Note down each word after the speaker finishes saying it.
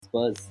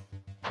Spurs?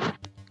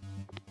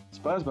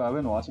 Spurs, but I've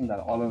been watching that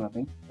All or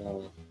Nothing.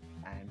 Uh,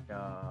 And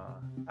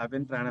I've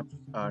been trying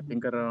to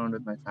tinker around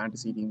with my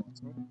fantasy team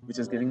also, which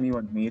is giving me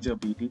one major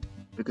BT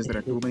because there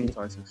are too many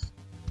choices.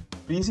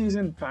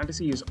 Preseason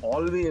fantasy is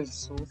always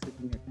so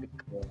freaking hectic.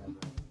 yeah,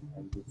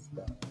 I'm just,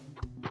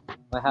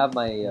 I have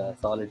my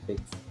solid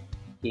picks: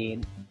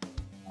 Kane,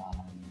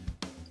 um,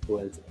 who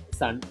else?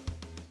 Son,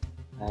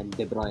 and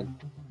De Bruyne.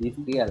 These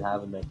three I'll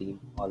have in my team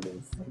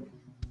always.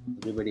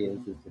 Everybody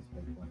else is just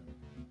like one.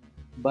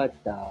 But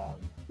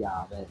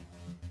yeah, well,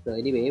 so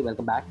anyway,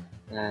 welcome back,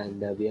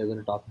 and we are going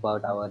to talk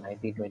about our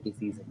 1920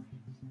 season.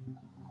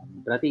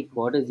 Pratik,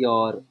 what is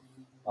your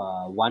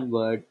one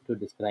word to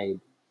describe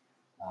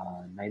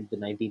the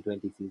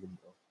 1920 season,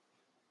 bro?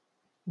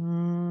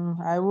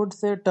 I would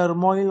say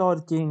turmoil or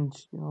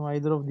change.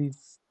 Either of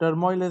these.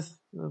 Turmoil is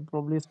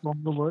probably a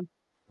stronger word.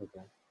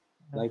 Okay,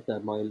 Yeah, why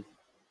turmoil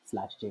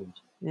slash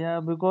change? yeah,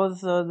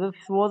 because this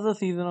was a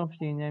season of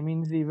change. I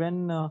mean, see,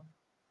 when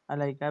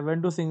I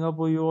went to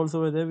Singapore, you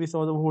also were there. We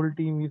saw the whole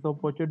team. We saw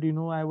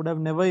Pochettino. I would have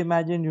never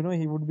imagined,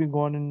 he would be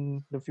gone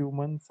in the few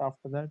months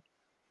after that.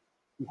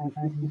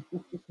 And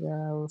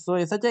yeah, so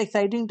it's such an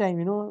exciting time.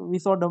 We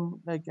saw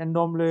like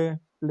Ndomble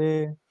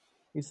play.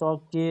 We saw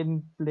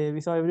Kane play.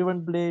 We saw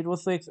everyone play. It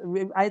was so.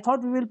 I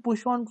thought we will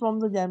push on from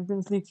the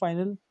Champions League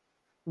final.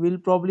 We'll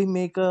probably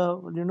make a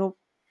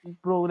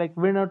like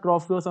win a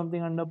trophy or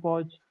something under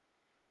Poch.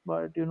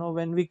 But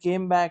when we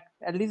came back,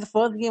 at least the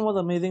first game was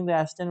amazing, the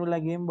Aston Villa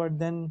game. But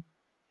then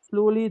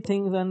slowly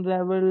things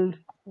unraveled,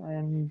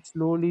 and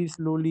slowly,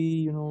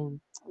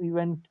 we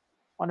went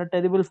on a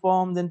terrible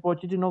form. Then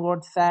Pochettino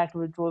got sacked,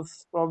 which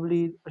was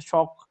probably a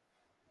shock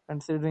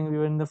considering we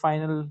were in the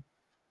final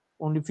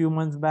only few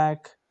months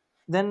back.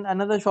 Then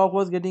another shock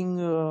was getting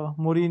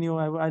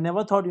Mourinho. I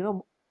never thought,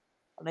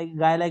 like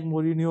guy like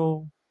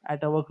Mourinho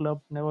at our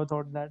club. Never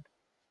thought that.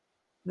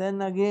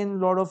 Then again,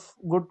 lot of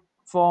good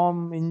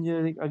form,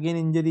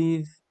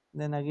 injuries.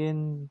 Then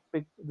again,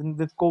 then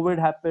this COVID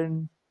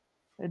happened.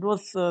 It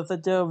was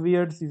such a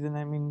weird season.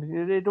 I mean,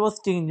 it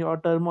was change or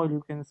turmoil,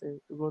 you can say,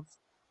 because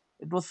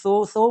it was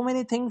so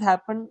many things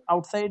happened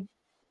outside,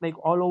 like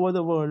all over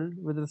the world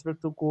with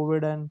respect to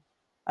COVID and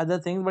other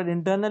things. But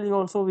internally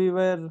also, we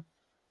were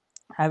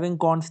having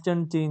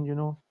constant change.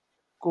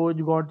 Coach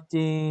got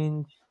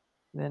changed.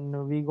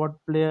 Then we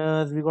got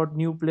players. We got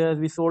new players.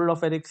 We sold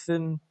off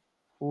Ericsson,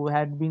 who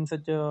had been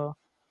such a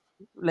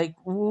like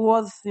who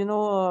was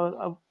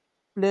a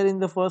player in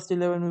the first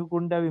 11 we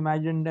couldn't have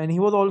imagined, and he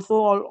was also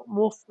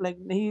almost like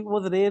he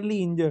was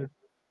rarely injured.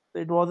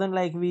 So it wasn't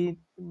like we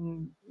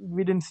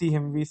didn't see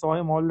him. We saw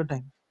him all the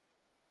time.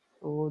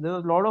 So there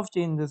was a lot of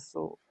changes.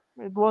 So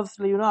it was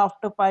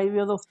after 5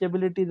 years of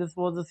stability, this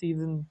was the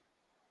season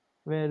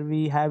where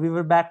we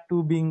were back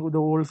to being the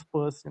old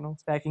Spurs,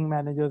 stacking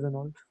managers and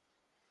all.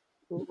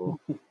 So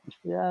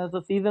yeah,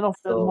 the season of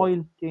So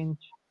turmoil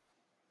change.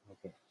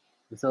 okay,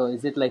 so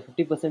is it like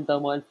 50%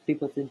 turmoil,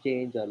 50%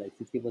 change, or like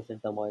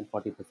 60% turmoil,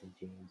 40%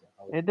 change?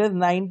 How is It it? is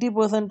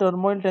 90%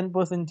 turmoil,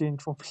 10%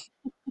 change for me.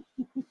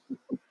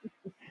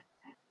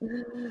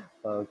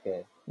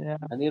 Okay, Yeah.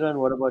 Aniran,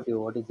 what about you?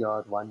 What is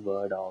your one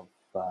word of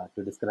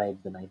to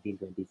describe the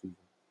 1920 season?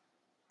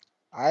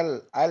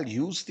 I'll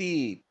use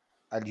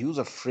I'll use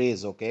a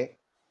phrase, okay?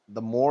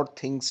 The more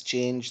things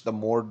change, the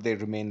more they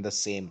remain the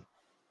same.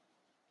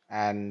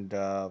 And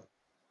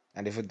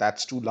if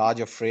that's too large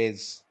a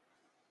phrase,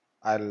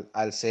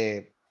 I'll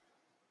say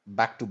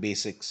back to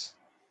basics.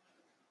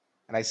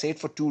 And I say it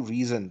for two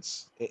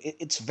reasons.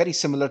 It's very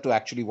similar to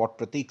actually what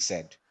Pratik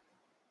said,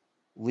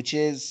 which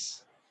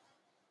is,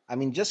 I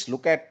mean, just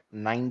look at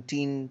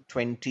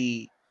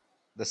 1920,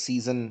 the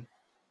season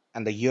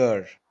and the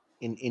year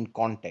in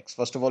context.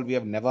 First of all, we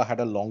have never had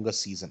a longer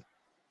season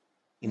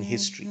in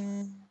history.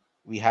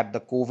 We had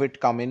the COVID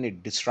come in,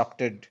 it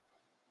disrupted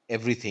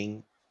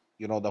everything.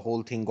 The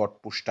whole thing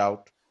got pushed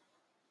out.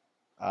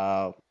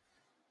 Uh,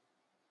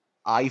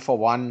 I, for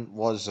one,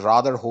 was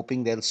rather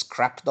hoping they'll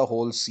scrap the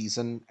whole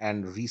season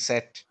and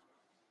reset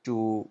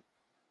to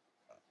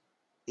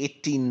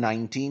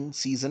 18-19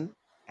 season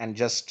and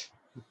just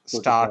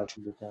Go to start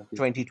the Champions League.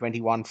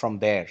 2021 from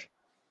there.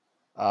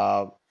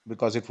 Uh,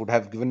 because it would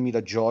have given me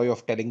the joy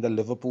of telling the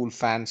Liverpool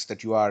fans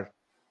that you are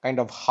kind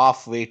of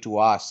halfway to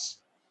us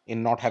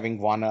in not having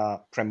won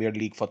a Premier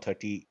League for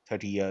 30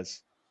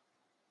 years.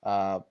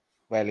 Uh,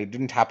 well, it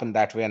didn't happen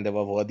that way, and they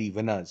were worthy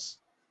winners.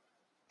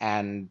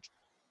 And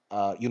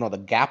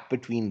the gap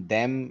between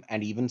them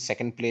and even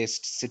second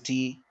placed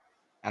City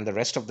and the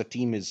rest of the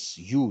team is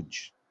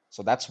huge.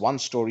 So that's one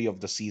story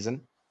of the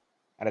season,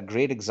 and a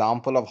great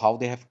example of how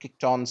they have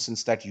kicked on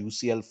since that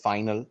UCL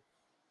final,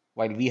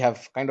 while we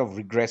have kind of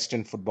regressed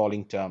in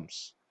footballing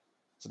terms.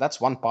 So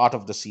that's one part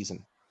of the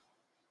season.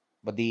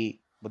 But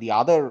the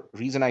other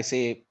reason I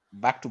say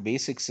back to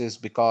basics is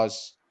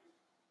because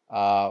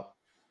uh,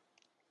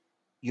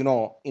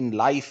 in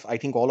life, I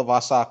think all of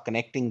us are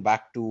connecting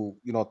back to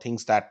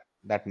things that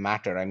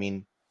matter. I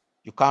mean,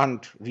 you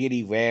can't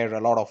really wear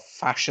a lot of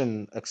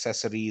fashion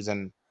accessories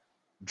and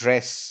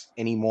dress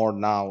anymore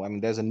now. I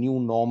mean, there's a new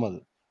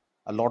normal.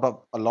 a lot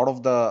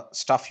of the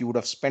stuff you would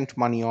have spent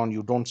money on,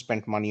 you don't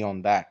spend money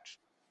on that.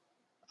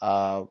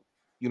 uh,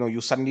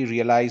 you suddenly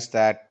realize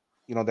that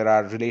there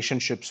are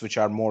relationships which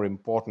are more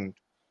important.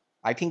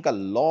 I think a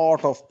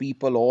lot of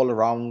people all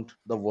around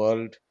the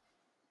world,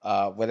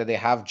 whether they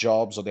have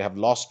jobs or they have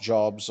lost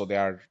jobs or they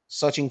are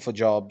searching for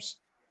jobs,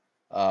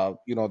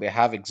 they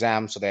have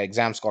exams, so their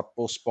exams got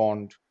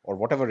postponed or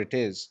whatever it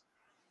is.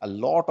 A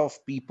lot of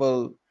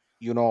people,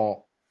 you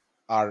know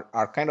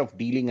are kind of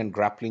dealing and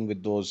grappling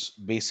with those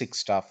basic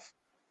stuff.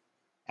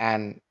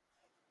 And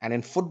and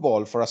in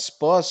football, for a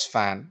Spurs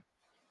fan,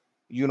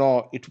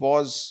 it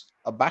was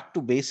a back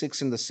to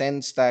basics, in the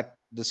sense that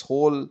this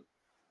whole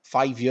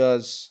 5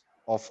 years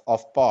of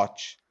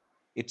Poch,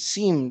 it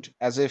seemed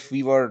as if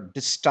we were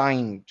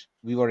destined,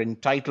 we were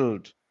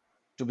entitled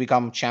to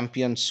become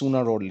champions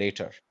sooner or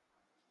later.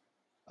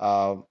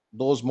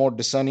 Those more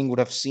discerning would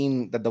have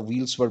seen that the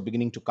wheels were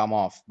beginning to come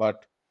off,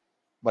 but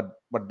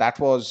that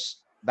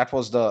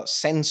was the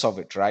sense of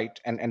it, right?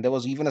 And there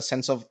was even a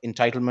sense of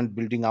entitlement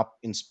building up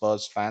in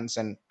Spurs fans,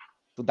 and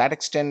to that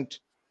extent,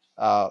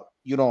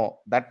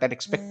 that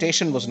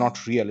expectation was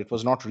not real. It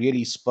was not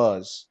really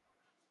Spurs.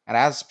 And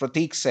as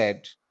Pratik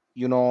said,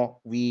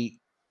 we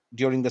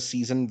during the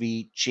season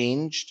we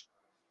changed,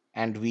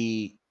 and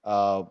we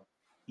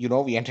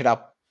ended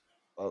up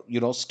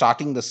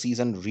starting the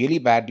season really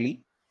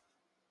badly,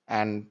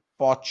 and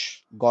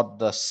Poch got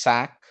the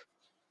sack.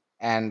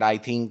 And I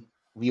think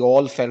we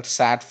all felt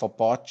sad for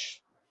Poch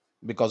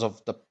because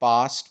of the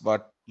past.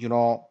 But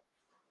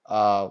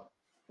uh,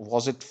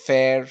 was it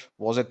fair?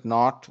 Was it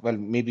not? Well,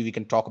 maybe we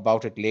can talk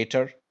about it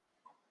later.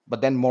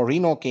 But then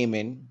Mourinho came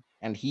in,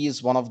 and he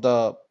is one of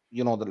the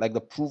like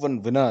the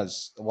proven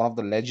winners, one of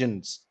the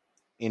legends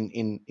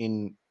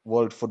in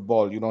world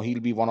football. He'll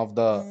be one of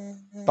the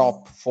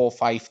top 4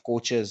 5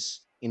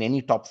 coaches in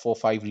any top 4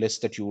 5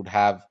 list that you would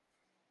have,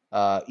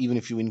 even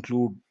if you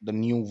include the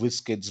new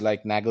whiz kids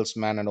like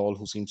Nagelsmann and all,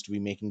 who seems to be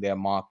making their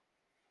mark.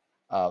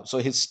 So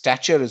his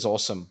stature is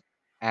awesome,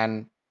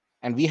 and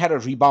we had a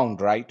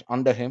rebound right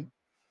under him.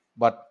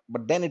 But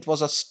then it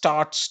was a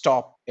start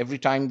stop. Every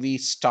time we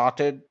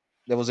started,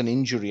 there was an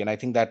injury, and I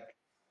think that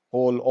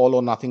whole All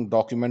or Nothing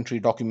documentary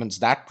documents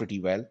that pretty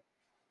well.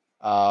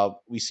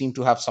 We seem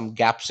to have some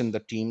gaps in the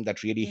team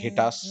that really hit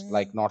us,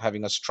 like not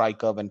having a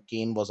striker when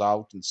Kane was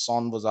out and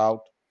Son was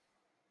out.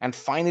 And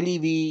finally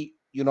we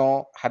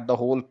had the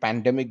whole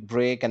pandemic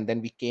break, and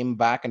then we came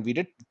back and we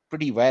did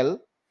pretty well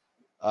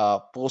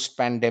post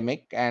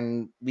pandemic,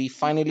 and we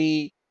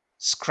finally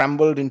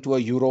scrambled into a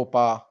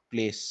Europa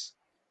place.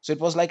 So it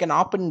was like an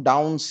up and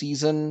down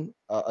season,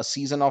 a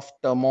season of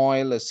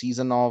turmoil, a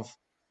season of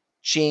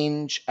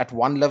change at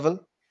one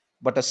level,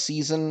 but a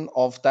season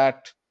of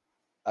that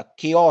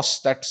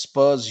chaos that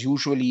Spurs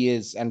usually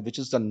is, and which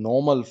is the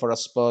normal for a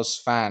Spurs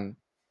fan.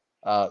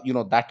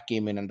 That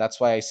came in, and that's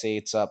why I say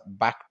it's a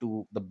back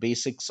to the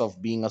basics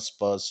of being a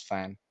Spurs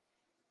fan.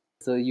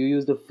 So you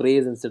used a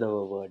phrase instead of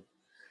a word.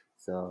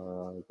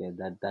 So okay,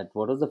 that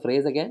what was the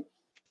phrase again?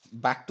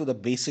 Back to the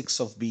basics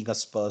of being a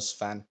Spurs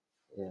fan.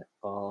 Yeah.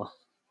 Oh,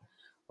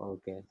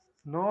 okay.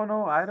 No,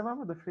 no, I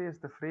remember the phrase.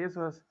 The phrase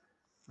was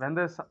when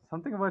there's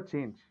something about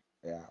change.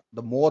 Yeah,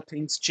 the more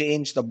things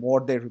change, the more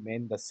they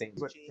remain the same.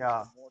 But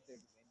yeah,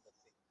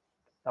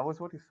 that was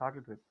what he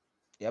started with.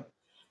 Yep.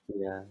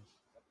 Yeah.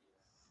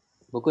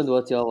 Mukund,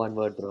 what's your one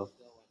word, bro?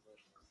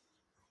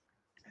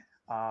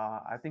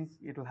 I think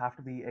it'll have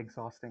to be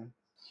exhausting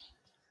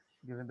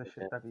given the shit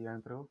Okay. that we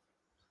went through.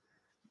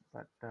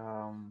 But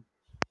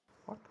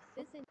what the fuck?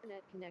 This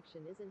internet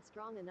connection isn't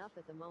strong enough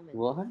at the moment.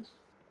 What?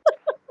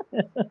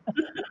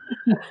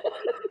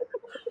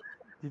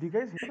 Did you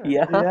guys hear that?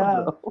 Yeah,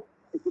 Yeah, bro.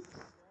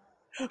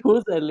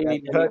 Who's early Yeah,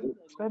 we heard. telling?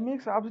 That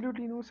makes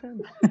absolutely no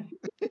sense.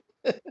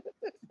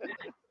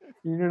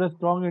 you need a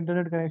strong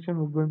internet connection,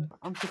 Mukund.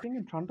 I'm sitting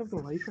in front of the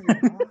Wi-Fi.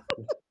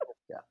 Yeah.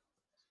 Yeah.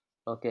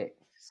 Okay.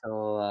 So,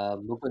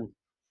 Mukund,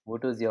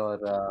 what was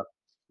your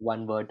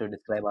one word to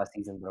describe our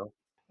season, bro?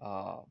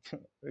 Uh,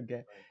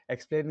 okay.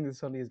 Explaining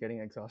this only is getting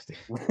exhausting.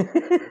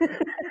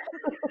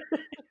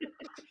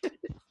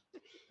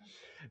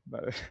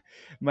 But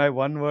my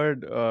one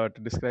word to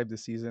describe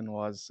this season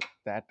was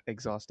that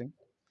exhausting,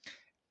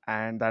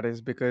 and that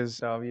is because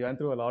we went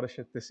through a lot of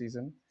shit this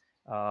season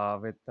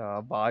with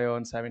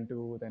Bayern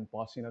 7-2, then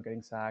Pochettino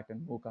getting sacked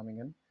and Mo coming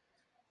in.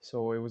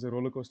 So it was a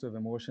roller coaster of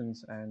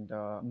emotions, and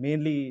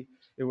mainly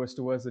it was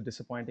towards the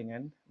disappointing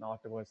end,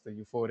 not towards the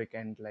euphoric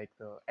end, like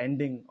the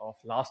ending of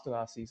last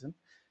season.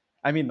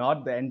 I mean,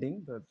 not the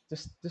ending,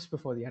 just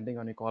before the ending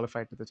when we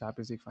qualified to the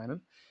Champions League final.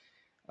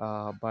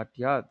 But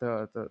yeah,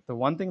 the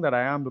one thing that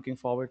I am looking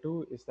forward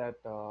to is that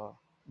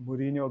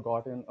Mourinho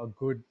got in a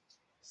good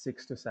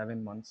 6 to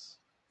 7 months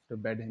to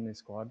bed in his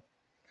squad,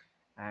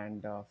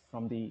 and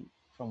from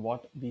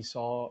what we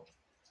saw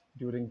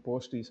during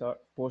post restart,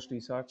 we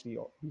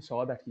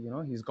saw that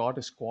he's got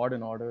his squad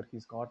in order.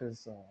 He's got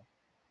his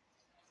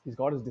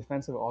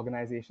defensive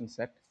organization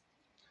set.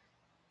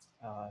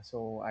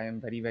 So I'm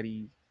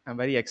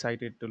very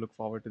excited to look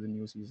forward to the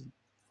new season.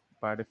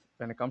 But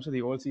when it comes to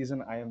the old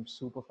season, I am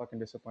super fucking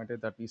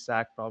disappointed that we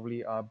sacked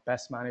probably our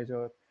best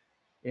manager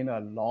in a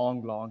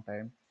long, long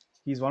time.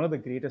 He's one of the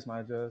greatest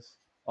managers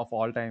of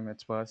all time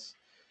at Spurs.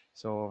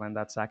 So when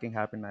that sacking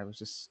happened, I was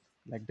just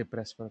like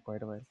depressed for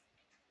quite a while.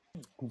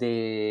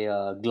 They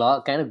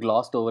kind of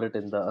glossed over it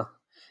in the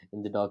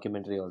in the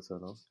documentary also,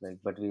 no? Like,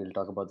 but we'll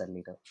talk about that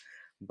later.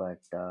 But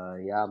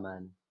yeah,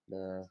 man,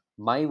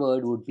 my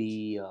word would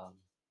be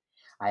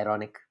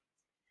ironic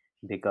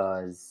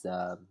because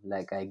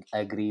I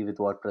agree with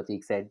what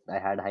Pratik said. I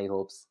had high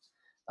hopes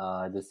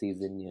this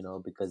season,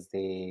 because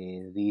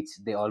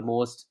they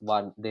almost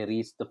won. They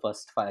reached the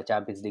first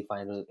Champions League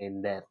final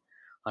in their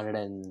hundred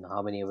and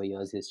how many ever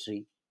years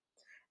history,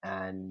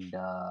 and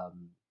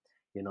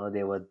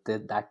they were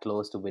that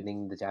close to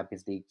winning the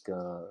Champions League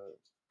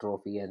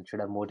trophy, and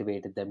should have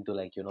motivated them to,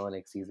 like,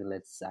 next season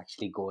let's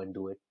actually go and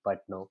do it.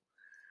 But no,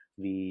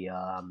 we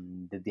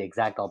did the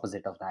exact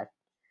opposite of that,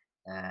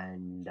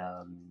 and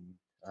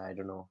I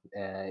don't know.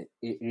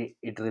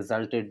 It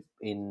resulted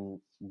in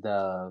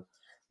the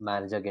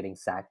manager getting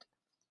sacked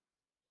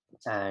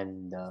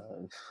and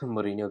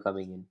Mourinho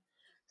coming in.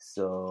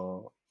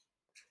 So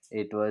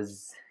it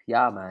was,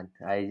 yeah, man.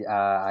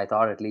 I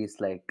thought, at least,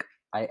 like,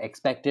 I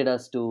expected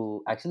us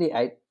to actually.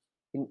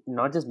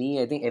 Not just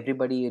me. I think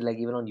everybody, like,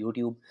 even on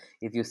YouTube,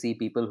 if you see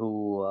people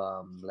who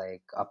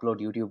like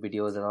upload YouTube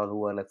videos and all,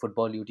 who are like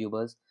football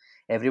YouTubers,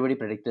 everybody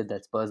predicted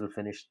that Spurs would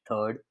finish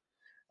third,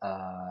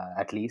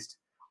 at least.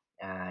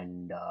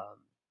 And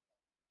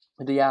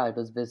yeah, it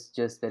was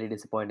just very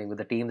disappointing with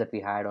the team that we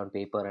had on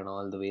paper and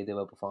all the way they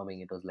were performing.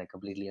 It was like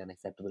completely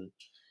unacceptable.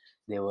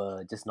 They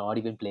were just not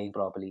even playing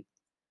properly,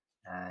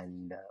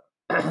 and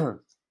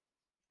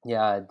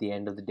yeah, at the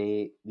end of the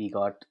day, we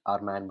got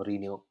our man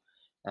Mourinho,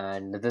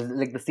 and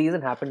like the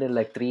season happened in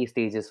like three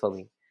stages for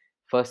me.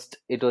 First,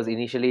 it was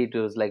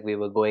like we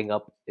were going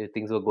up,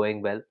 things were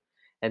going well,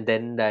 and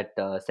then that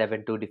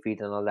 7-2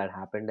 defeat and all that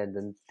happened, and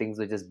then things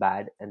were just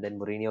bad, and then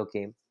Mourinho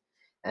came,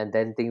 and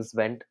then things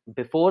went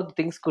before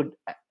things could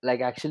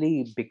like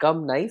actually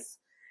become nice.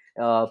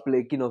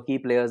 Key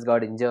players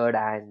got injured,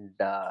 and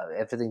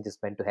everything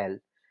just went to hell.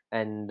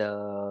 And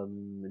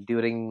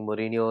during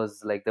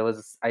Mourinho's, like, there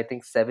was, I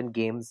think, 7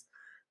 games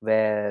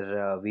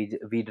where we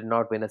did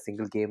not win a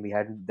single game.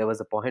 There was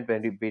a point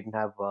when we didn't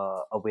have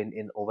a win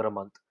in over a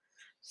month.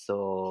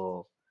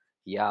 So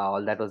yeah,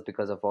 all that was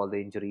because of all the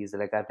injuries.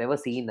 Like, I've never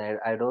seen,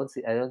 I don't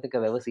think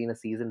I've ever seen a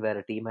season where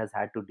a team has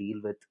had to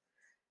deal with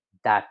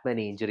that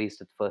many injuries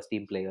to first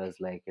team players.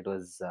 Like, it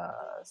was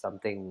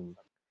something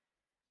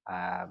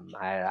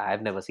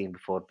I've never seen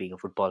before, being a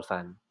football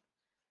fan.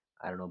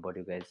 I don't know about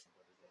you guys,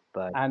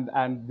 but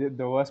And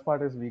the worst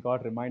part is we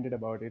got reminded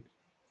about it,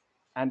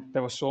 and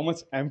there was so much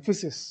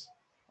emphasis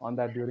on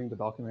that during the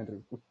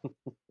documentary.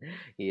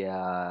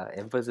 yeah,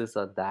 emphasis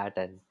on that,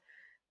 and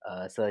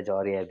Serge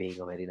Aurier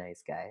being a very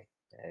nice guy.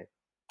 I,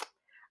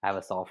 I have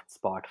a soft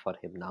spot for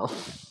him now.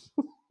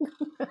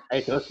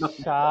 I don't know.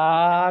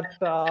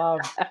 Shut up.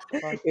 Hey,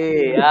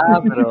 Fucking yeah,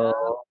 hell. bro.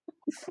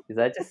 He's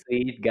such a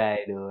sweet guy,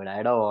 dude.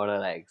 I don't want to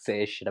like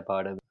say shit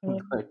about him,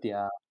 but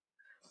yeah,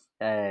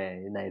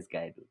 hey, nice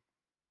guy, dude.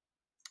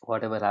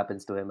 Whatever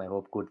happens to him, I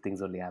hope good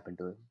things only happen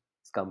to him.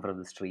 He's come from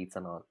the streets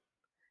and all.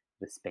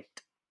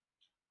 Respect.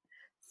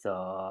 So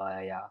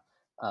yeah,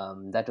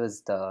 that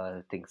was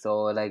the thing.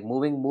 So, like,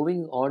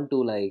 moving on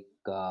to, like,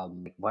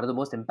 one of the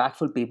most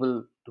impactful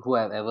people who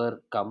have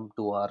ever come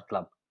to our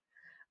club,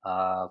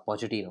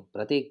 Pochettino.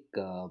 Pratik,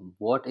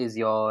 what is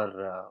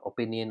your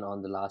opinion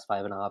on the last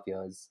 5.5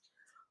 years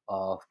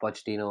of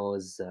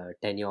Pochettino's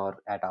tenure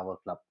at our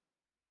club?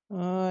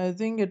 I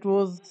think it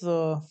was,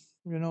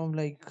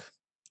 like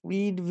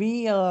we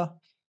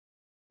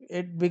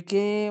it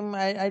became,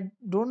 I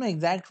don't know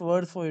exact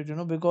word for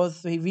it,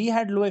 because we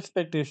had low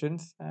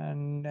expectations,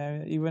 and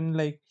even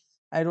like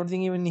I don't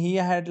think even he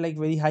had like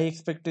very high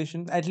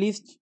expectations, at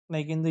least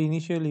like in the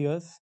initial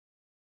years.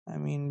 I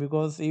mean,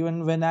 because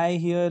even when I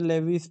hear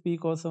Levy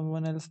speak or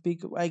someone else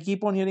speak, I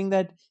keep on hearing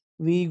that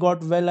we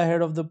got well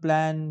ahead of the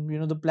plan.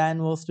 The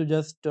plan was to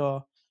just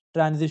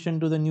transition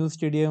to the new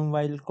stadium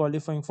while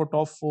qualifying for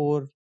top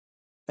four,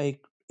 like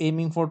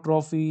aiming for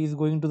trophies,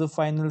 going to the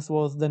finals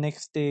was the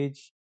next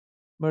stage.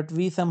 But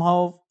we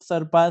somehow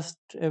surpassed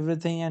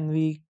everything, and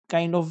we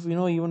kind of,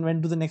 even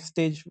went to the next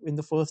stage in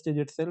the first stage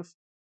itself.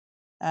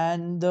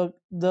 And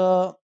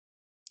the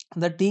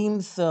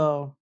team's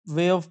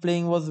way of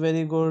playing was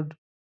very good.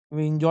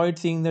 We enjoyed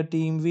seeing the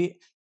team.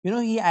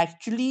 He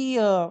actually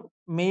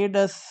made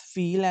us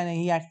feel, and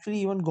he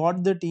actually even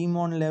got the team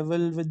on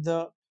level with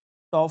the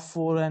top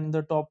four and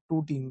the top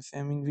two teams.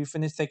 I mean, we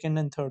finished second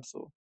and third,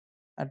 so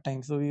at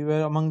times, so we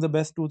were among the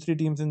best 2 3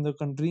 teams in the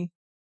country.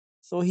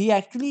 So he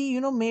actually,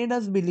 made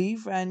us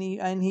believe, and he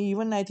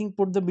even, I think,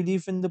 put the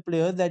belief in the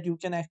players that you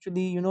can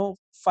actually,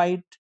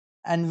 fight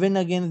and win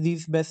against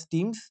these best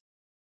teams.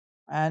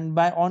 And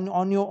by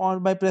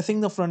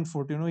pressing the front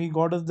foot, he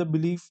got us the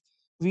belief.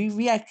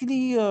 We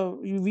actually,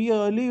 we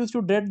early used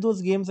to dread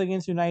those games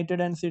against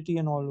United and City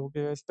and all,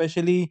 okay,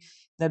 especially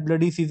that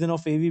bloody season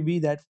of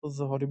AVB. That was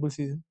a horrible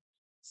season.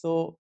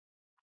 So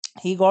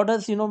He got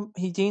us,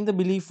 he changed the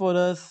belief for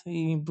us.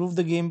 He improved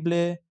the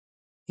gameplay.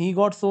 He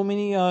got so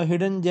many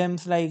hidden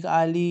gems like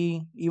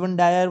Ali. Even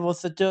Dyer was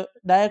such a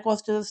Dyer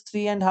cost us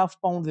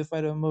 3.5 pounds if I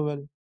remember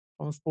well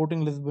from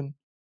Sporting Lisbon,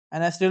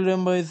 and I still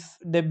remember his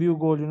debut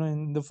goal.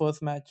 In the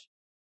first match.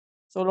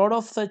 So a lot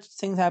of such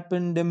things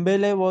happened.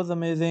 Dembele was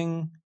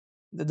amazing.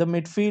 The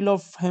midfield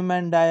of him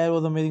and Dyer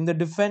was amazing. The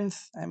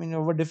defense, I mean,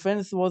 our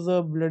defense was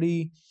a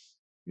bloody,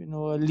 a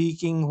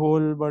leaking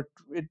hole, but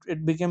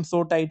it became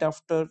so tight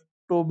after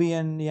Toby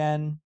and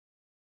Yan.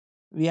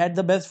 We had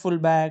the best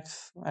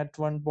fullbacks at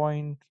one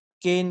point.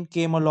 Kane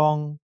came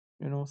along,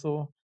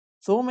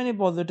 so many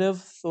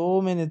positives,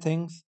 so many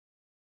things.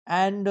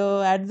 And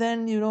at the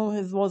end,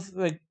 his was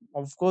like,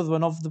 of course,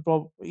 one of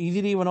the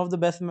easily one of the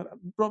best,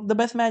 the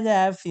best match I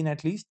have seen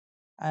at least.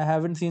 I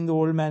haven't seen the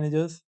old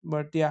managers,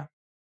 but yeah,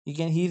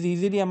 he's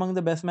easily among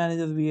the best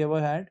managers we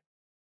ever had.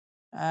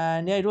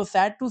 And yeah, it was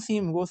sad to see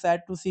him go.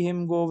 Sad to see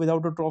him go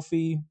without a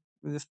trophy,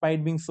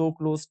 despite being so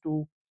close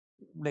to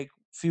like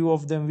few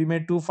of them. We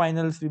made two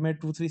finals, we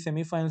made two, three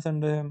semi-finals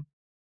under him.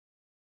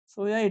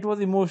 So yeah, it was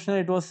emotional.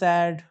 It was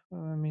sad.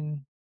 I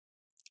mean,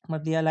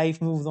 but yeah,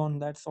 life moves on.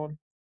 That's all.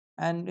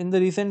 And in the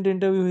recent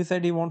interview, he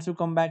said he wants to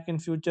come back in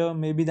future.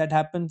 Maybe that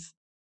happens.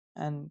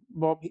 And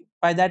Bob,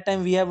 by that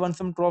time, we have won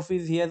some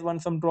trophies. He has won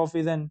some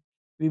trophies, and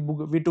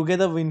we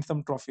together win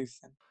some trophies.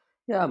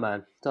 Yeah,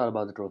 man. It's all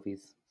about the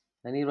trophies.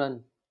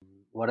 Anyone,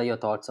 what are your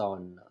thoughts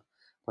on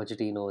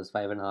Pochettino's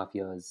 5.5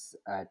 years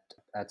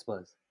at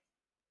Spurs?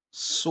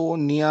 So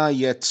near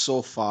yet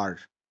so far,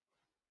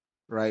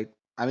 right?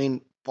 I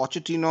mean,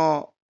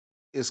 Pochettino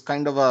is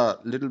kind of a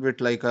little bit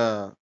like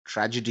a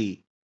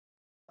tragedy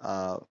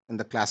in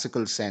the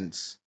classical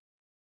sense.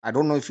 I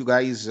don't know if you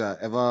guys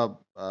ever,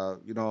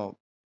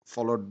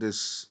 followed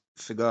this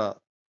figure,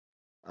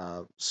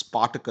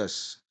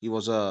 Spartacus. He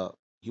was a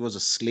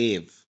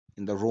slave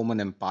in the Roman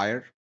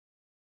Empire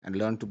and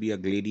learned to be a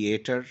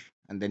gladiator,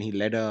 and then he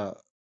led a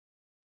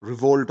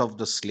revolt of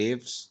the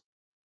slaves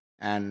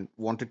and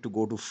wanted to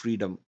go to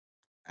freedom.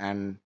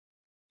 And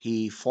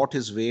he fought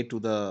his way to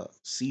the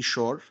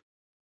seashore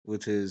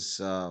with his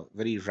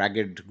very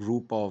ragged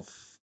group of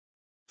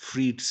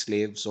freed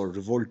slaves or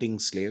revolting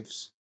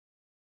slaves.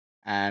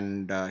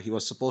 And he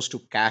was supposed to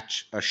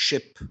catch a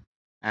ship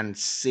and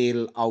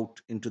sail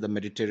out into the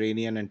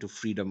Mediterranean and to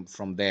freedom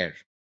from there.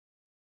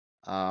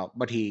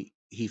 But he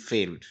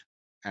failed,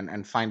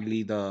 and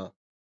finally the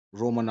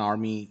Roman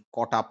army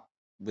caught up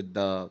with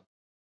the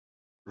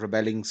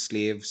rebelling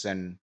slaves,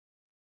 and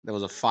there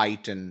was a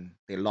fight, and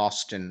they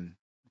lost, and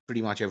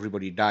pretty much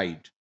everybody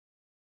died.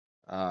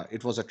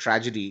 It was a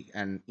tragedy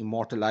and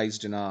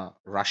immortalized in a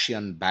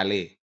Russian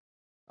ballet,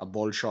 a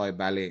Bolshoi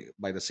ballet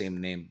by the same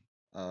name,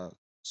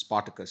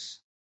 Spartacus.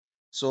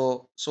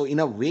 So in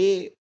a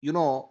way,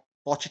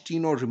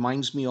 Pochettino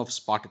reminds me of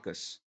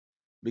Spartacus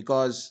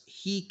because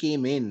he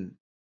came in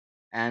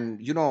and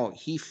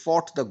he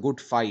fought the good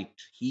fight.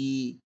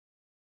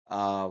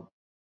 Uh,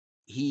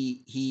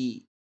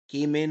 he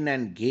came in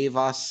and gave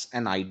us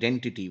an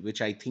identity,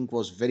 which I think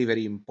was very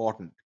very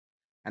important,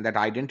 and that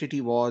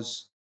identity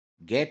was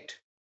get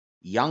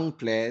young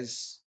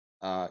players.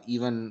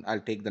 Even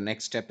I'll take the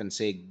next step and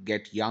say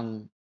get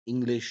young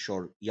English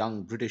or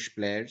young British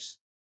players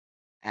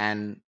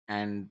and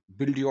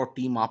build your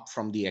team up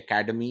from the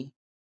academy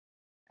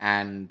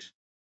and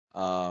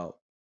uh,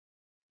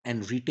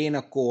 and retain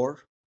a core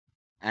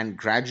and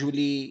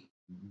gradually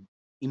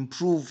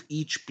improve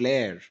each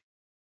player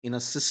in a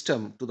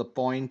system to the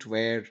point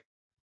where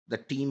the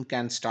team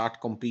can start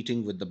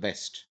competing with the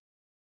best.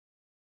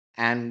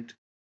 And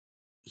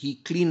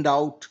he cleared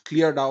out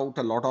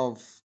a lot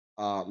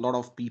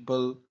of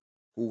people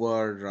who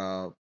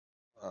were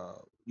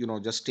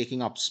just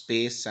taking up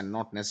space and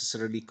not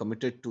necessarily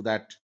committed to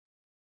that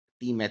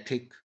team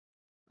ethic.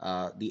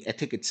 The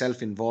ethic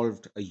itself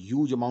involved a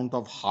huge amount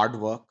of hard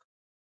work.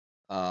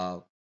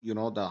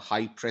 The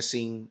high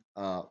pressing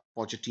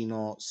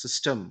Pochettino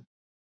system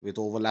with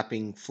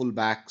overlapping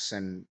fullbacks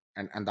and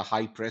the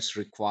high press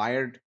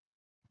required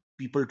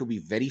people to be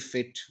very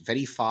fit,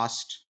 very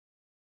fast,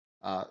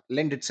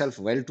 lend itself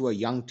well to a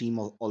young team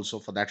also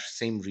for that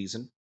same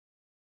reason.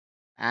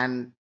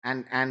 And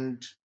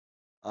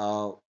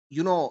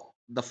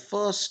the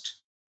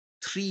first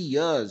 3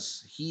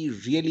 years he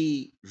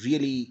really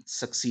really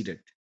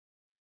succeeded,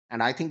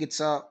 and I think it's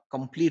a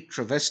complete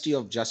travesty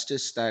of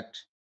justice that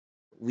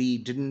we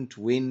didn't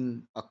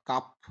win a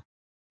cup.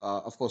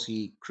 Of course,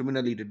 he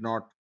criminally did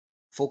not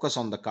focus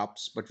on the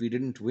cups, but we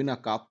didn't win a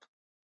cup.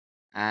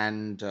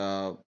 And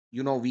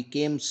we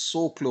came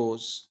so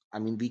close. I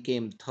mean, we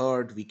came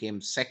third, we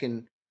came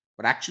second,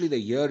 but actually the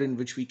year in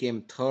which we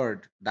came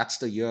third, that's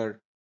the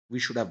year we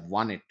should have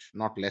won it,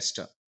 not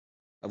Leicester.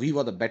 We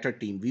were the better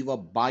team. We were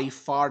by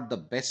far the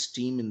best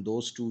team in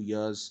those 2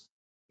 years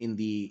in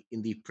the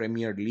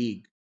Premier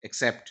League,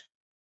 except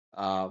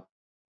uh,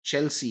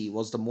 Chelsea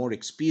was the more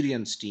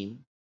experienced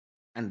team,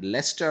 and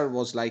Leicester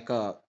was like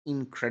a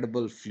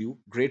incredible fluke,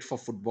 great for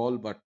football,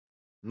 but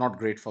not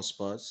great for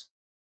Spurs.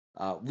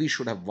 We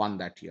should have won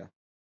that year.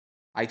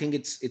 I think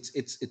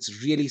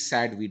it's really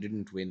sad we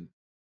didn't win.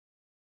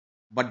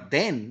 But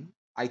then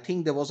I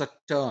think there was a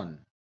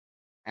turn,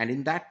 and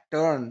in that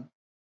turn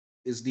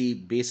is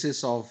the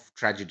basis of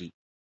tragedy,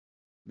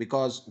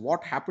 because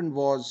what happened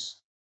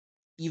was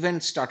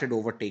events started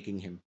overtaking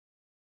him.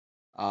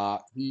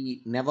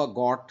 He never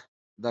got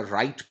the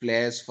right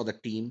players for the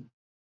team.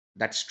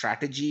 That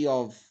strategy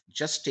of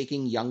just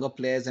taking younger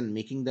players and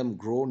making them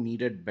grow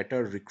needed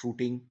better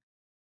recruiting.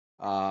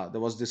 There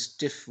was this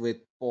tiff with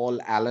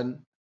Paul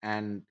Allen,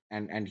 and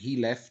he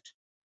left,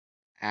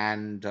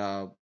 and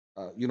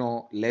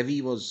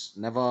Levy was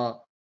never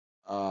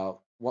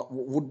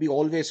would be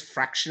always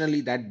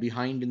fractionally that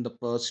behind in the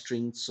purse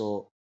string.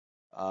 So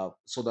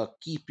the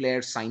key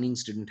player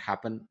signings didn't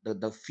happen.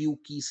 The few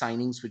key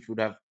signings which would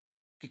have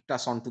kicked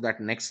us onto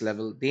that next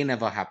level, they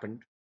never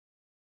happened.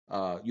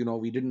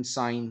 We didn't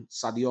sign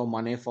Sadio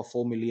Mane for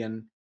 4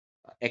 million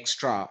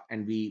extra,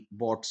 and we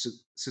bought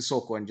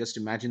Sissoko. And just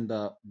imagine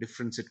the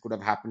difference it could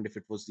have happened if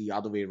it was the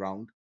other way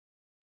around.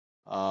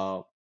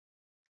 Uh,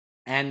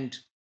 and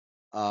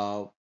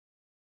uh,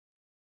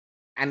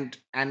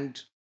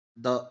 and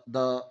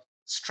the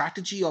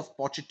strategy of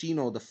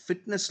Pochettino, the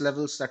fitness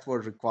levels that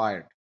were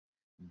required,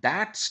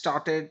 that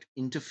started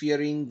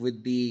interfering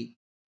with the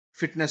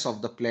fitness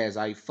of the players.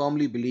 I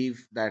firmly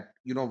believe that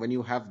when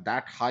you have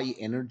that high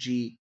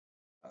energy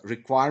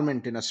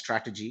requirement in a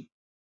strategy,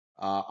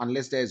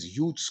 unless there's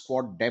huge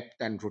squad depth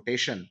and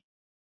rotation.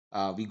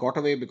 We got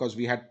away because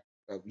we had,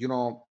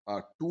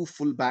 two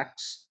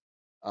fullbacks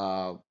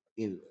uh,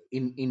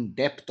 in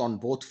depth on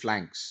both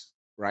flanks.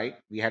 Right,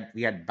 we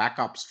had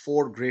backups,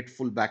 four great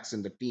fullbacks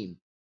in the team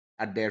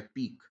at their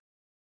peak.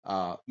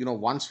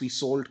 Once we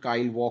sold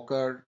Kyle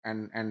Walker,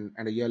 and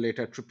a year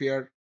later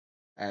Trippier,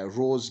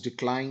 Rose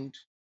declined.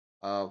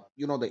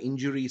 The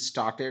injury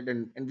started,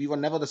 and we were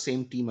never the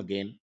same team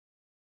again.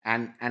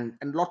 And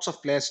lots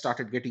of players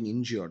started getting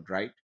injured,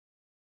 right?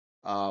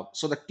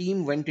 So the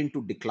team went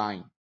into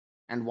decline.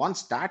 And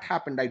once that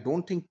happened, I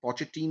don't think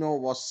Pochettino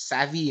was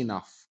savvy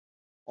enough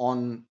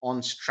on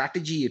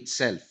strategy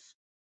itself.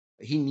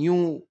 He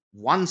knew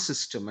one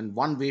system and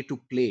one way to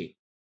play.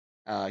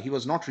 He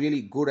was not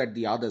really good at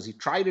the others. He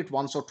tried it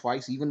once or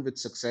twice, even with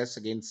success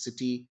against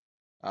City.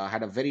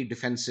 Had a very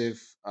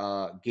defensive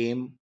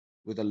game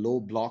with a low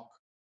block,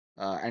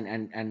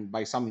 and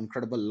by some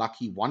incredible luck,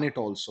 he won it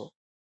also.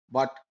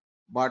 But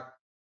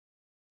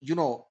you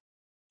know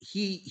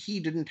he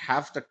didn't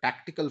have the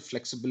tactical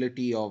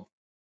flexibility of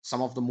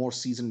some of the more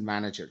seasoned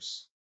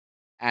managers,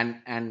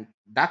 and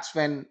that's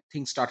when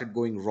things started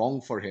going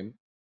wrong for him.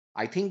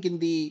 I think in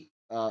the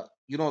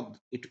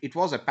it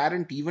was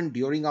apparent even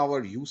during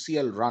our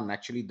UCL run.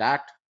 Actually,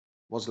 that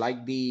was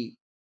like the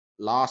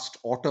last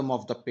autumn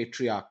of the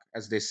patriarch,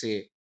 as they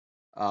say.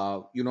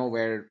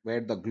 Where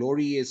the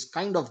glory is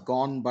kind of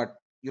gone, but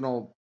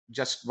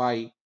just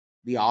by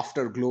the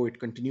afterglow it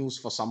continues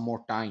for some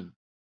more time.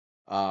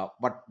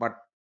 But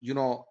you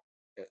know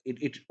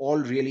it all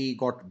really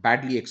got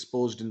badly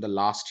exposed in the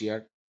last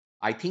year.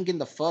 I think in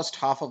the first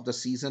half of the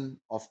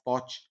season of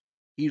Poch,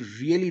 he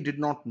really did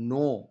not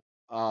know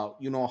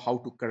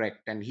how to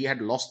correct, and he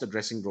had lost the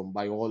dressing room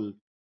by all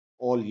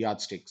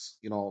yardsticks.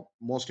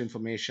 Most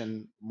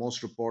information,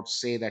 most reports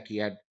say that he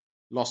had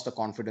lost the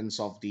confidence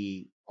of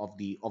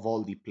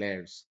all the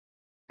players.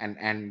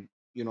 And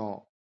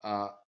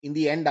in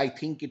the end, I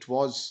think it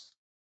was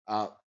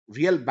uh,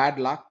 real bad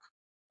luck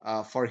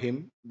for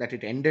him that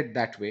it ended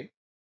that way.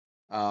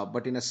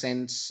 But in a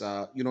sense,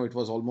 it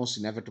was almost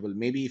inevitable.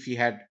 Maybe if he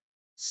had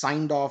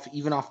signed off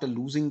even after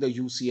losing the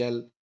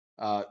UCL,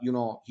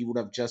 he would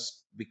have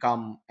just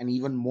become an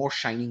even more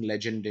shining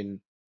legend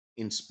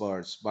in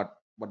Spurs. But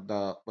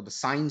the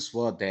signs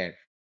were there.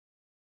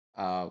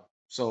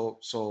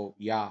 So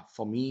yeah,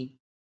 for me,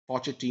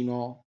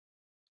 Pochettino,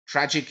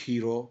 tragic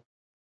hero,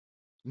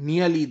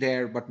 nearly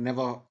there but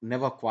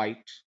never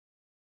quite.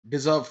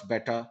 Deserved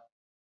better.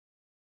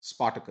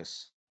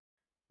 Spartacus.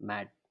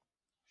 Mad.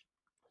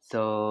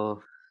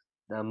 So,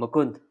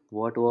 Mukund,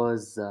 what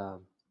was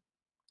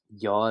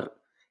your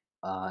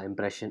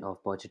impression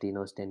of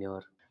Pochettino's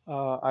tenure?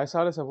 I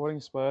started supporting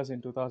Spurs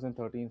in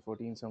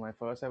 2013-14, so my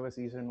first ever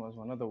season was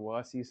one of the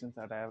worst seasons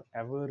that I have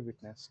ever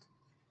witnessed,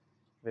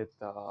 with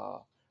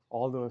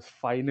all those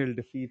final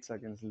defeats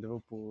against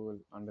Liverpool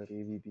under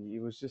AVB.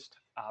 It was just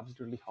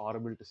absolutely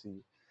horrible to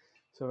see.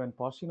 So when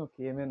Pochettino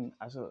came in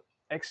as a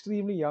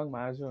extremely young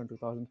manager in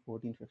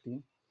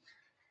 2014-15,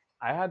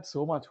 I had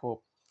so much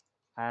hope.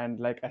 And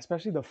like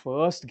especially the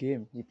first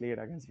game he played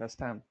against West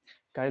Ham,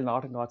 Kyle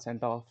Norton got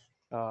sent off.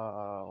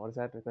 What is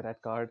that, with a red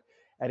card?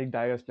 Eric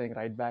Dyer was playing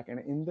right back, and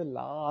in the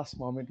last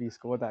moment we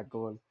scored that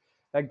goal.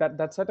 Like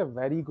that set a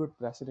very good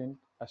precedent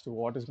as to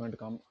what is going to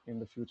come in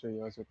the future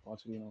years with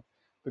Pochettino,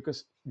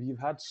 because we've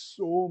had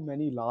so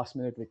many last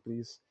minute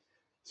victories,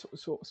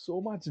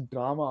 so much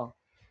drama,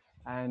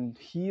 and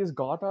he has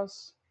got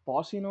us.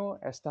 Pochettino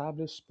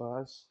established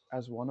Spurs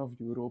as one of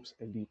Europe's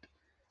elite.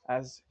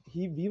 As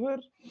he we were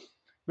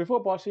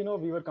Before Pochettino,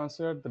 we were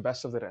considered the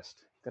best of the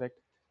rest. Correct.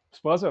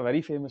 Spurs are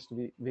very famous to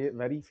be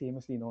very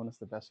famously known as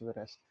the best of the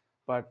rest,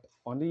 but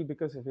only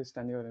because of his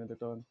tenure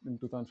in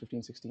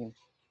 2015-16.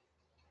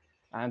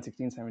 and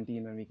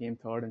 16-17 when we came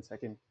third and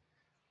second,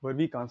 were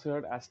we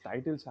considered as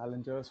title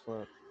challengers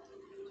for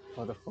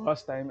the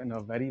first time in a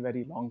very,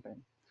 very long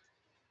time.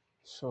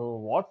 So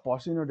what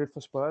Pochettino did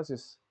for Spurs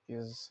is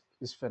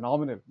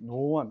phenomenal.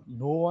 No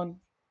one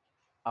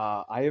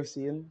I have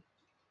seen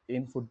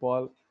in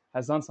football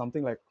has done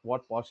something like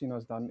what Pochettino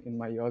has done in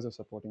my years of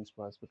supporting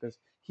Spurs, because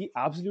he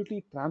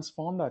absolutely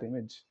transformed our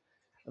image.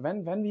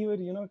 When we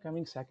were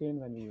coming second,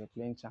 when we were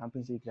playing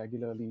Champions League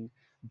regularly,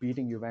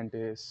 beating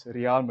Juventus,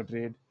 Real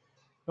Madrid,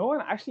 no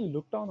one actually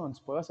looked down on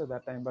Spurs at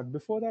that time. But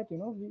before that,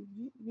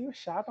 we were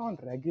shat on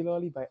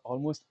regularly by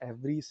almost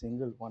every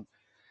single one.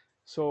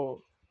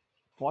 So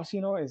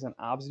Pochettino is an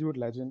absolute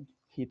legend.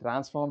 He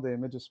transformed the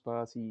image of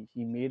Spurs. He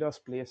made us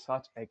play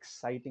such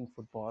exciting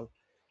football.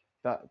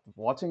 That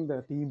watching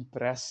the team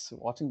press,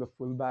 watching the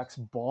fullbacks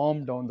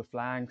bomb down the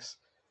flanks,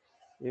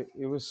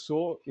 it was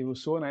so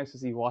nice to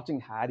see.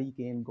 Watching Harry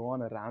Kane go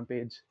on a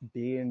rampage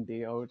day in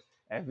day out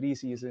every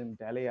season.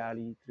 Dele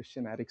Alli,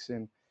 Christian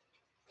Eriksen,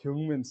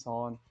 Heung-min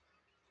Son,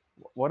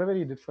 whatever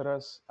he did for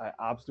us, I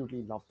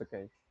absolutely loved the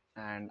guy,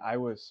 and I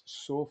was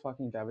so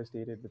fucking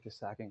devastated with his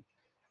sacking.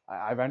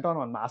 I went on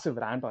a massive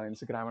rant on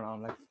Instagram, and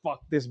I'm like,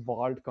 "Fuck this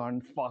bald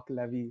cunt, fuck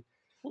Levy.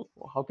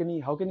 How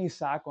can he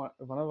sack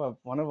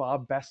one of our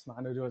best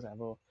managers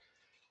ever?"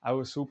 I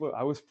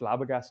was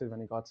flabbergasted when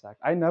he got sacked.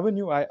 I never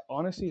knew. I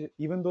honestly,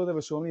 even though there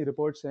were so many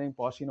reports saying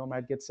Pochettino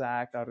might get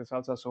sacked, our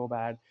results are so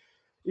bad,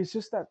 it's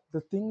just that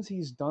the things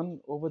he's done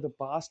over the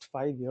past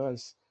 5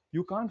 years,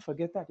 you can't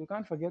forget that. You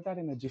can't forget that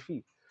in a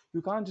jiffy.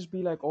 You can't just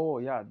be like, oh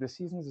yeah, this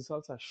season's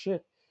results are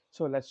shit,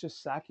 so let's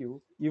just sack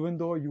you, even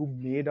though you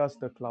made us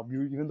the club,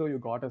 even though you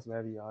got us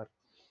where we are.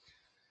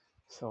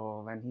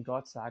 So when he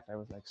got sacked, I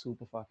was like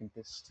super fucking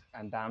pissed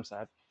and damn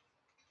sad.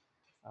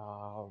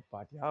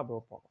 But yeah,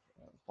 bro,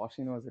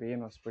 Pochettino's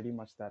reign was pretty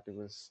much that. It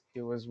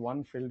was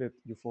one filled with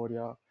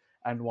euphoria,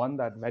 and one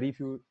that very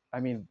few. I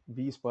mean,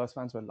 we Spurs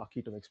fans were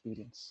lucky to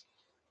experience.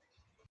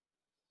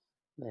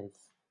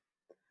 Nice.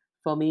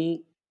 For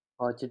me,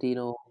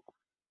 Pochettino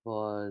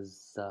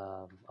was,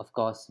 of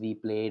course, we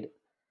played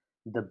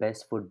the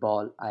best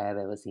football I have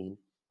ever seen.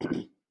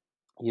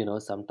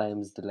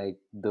 Sometimes the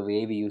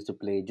way we used to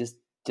play, just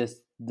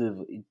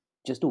the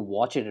just to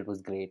watch it, it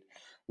was great.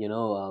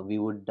 We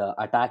would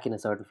attack in a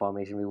certain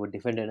formation, we would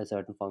defend in a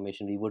certain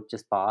formation, we would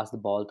just pass the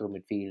ball through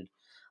midfield,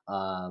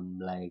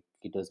 like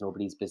it was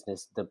nobody's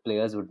business. The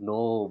players would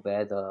know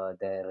where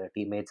their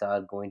teammates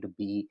are going to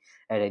be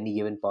at any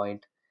given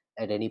point,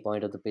 at any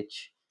point of the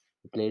pitch.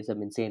 We played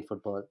some insane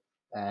football.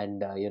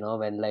 And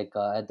when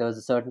there was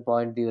a certain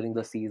point during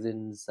the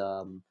seasons,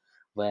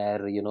 where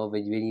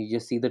when you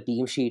just see the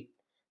team sheet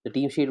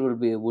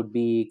would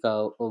be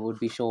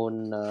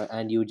shown,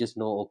 and you just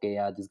know, okay,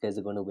 yeah, these guys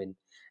are going to win.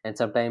 And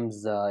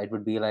sometimes it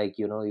would be like,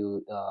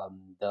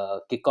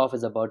 the kickoff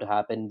is about to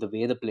happen, the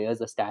way the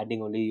players are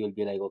standing, only you'll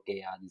be like, okay,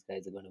 yeah, these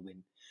guys are going to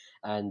win.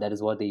 And that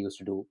is what they used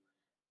to do.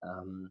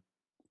 Um,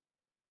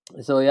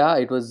 so yeah,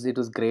 it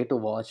was great to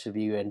watch.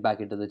 We went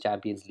back into the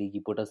Champions League. He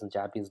put us in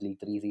Champions League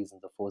 3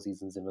 seasons or 4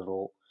 seasons in a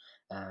row.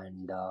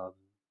 And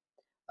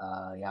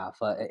yeah,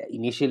 for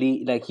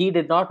initially, like, he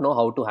did not know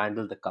how to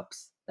handle the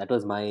cups. That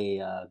was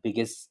my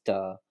biggest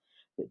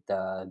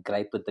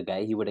gripe with the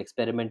guy. He would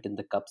experiment in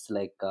the cups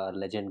like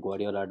legend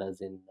Guardiola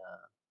does in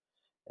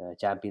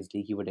Champions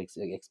League. He would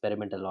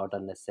experiment a lot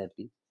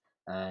unnecessarily,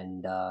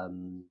 and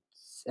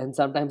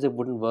sometimes it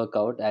wouldn't work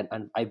out.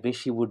 And I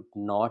wish he would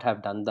not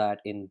have done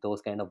that in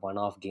those kind of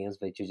one-off games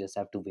which you just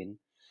have to win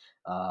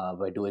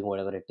by doing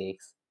whatever it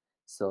takes.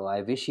 So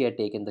I wish he had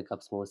taken the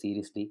cups more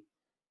seriously,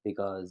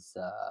 because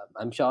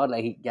I'm sure,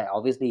 like, yeah,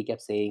 obviously he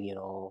kept saying,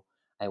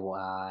 I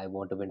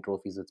want to win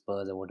trophies with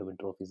Spurs. I want to win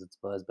trophies with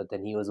Spurs. But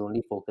then he was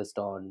only focused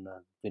on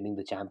winning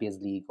the Champions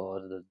League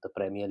or the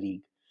Premier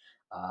League.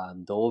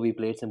 Though we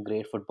played some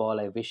great football,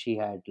 I wish he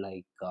had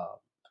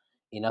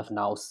enough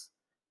nous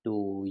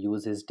to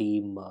use his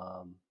team,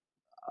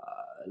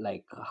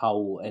 like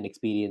how an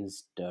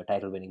experienced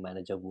title-winning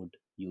manager would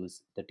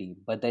use the team.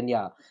 But then,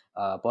 yeah,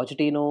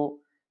 Pochettino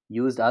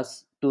used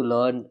us to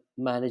learn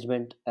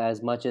management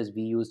as much as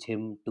we used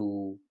him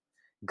to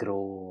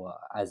grow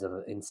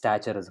in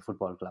stature as a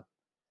football club,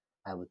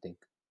 I would think.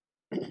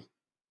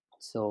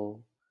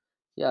 So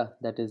yeah,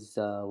 that is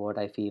what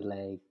I feel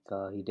like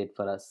he did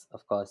for us.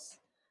 Of course,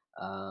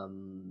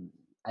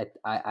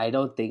 I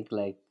don't think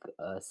like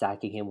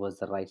sacking him was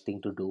the right thing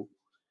to do.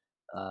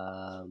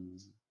 um,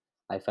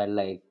 I felt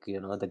like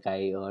the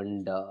guy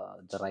earned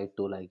the right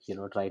to, like,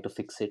 try to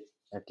fix it,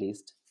 at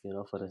least,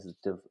 for us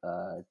to,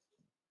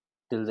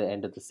 till the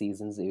end of the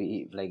seasons.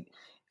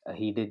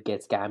 He did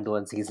get scammed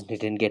one season. He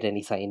didn't get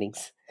any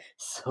signings,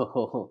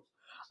 so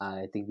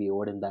I think we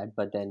owed him that.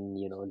 But then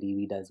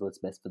Levy does what's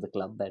best for the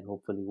club, and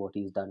hopefully what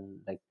he's done,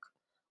 like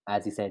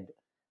as he said,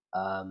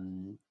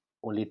 um,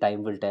 only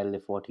time will tell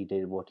if what he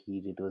did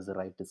was the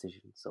right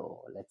decision.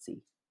 So let's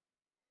see.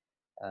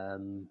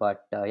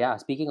 But yeah,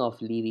 speaking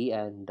of Levy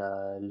and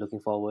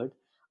looking forward,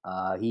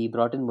 He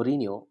brought in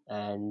Mourinho,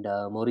 and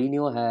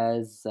Mourinho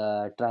has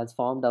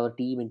transformed our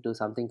team into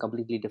something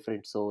completely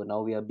different. So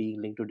now we are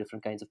being linked to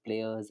different kinds of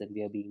players, and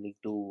we are being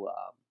linked to,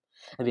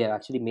 and we have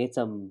actually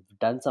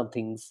done some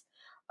things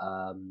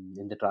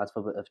in the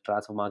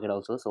transfer market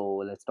also. So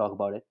let's talk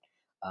about it.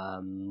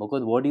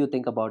 Mukund, what do you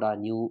think about our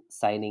new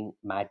signing,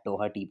 Matt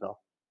Doherty, bro?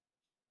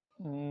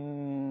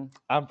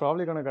 I'm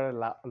probably going to get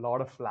a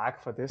lot of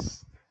flack for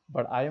this,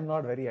 but I am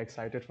not very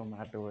excited for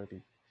Matt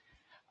Doherty.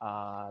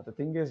 The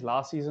thing is,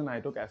 last season I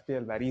took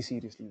FPL very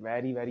seriously,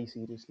 very, very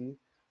seriously.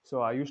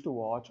 So I used to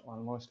watch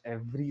almost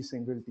every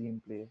single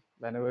team play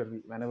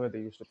whenever they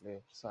used to play.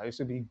 So I used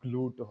to be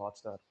glued to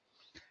Hotstar,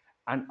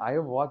 and I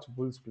have watched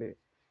Bulls play.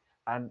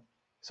 And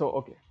so,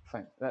 okay,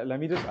 fine. Let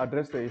me just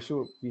address the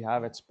issue we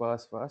have at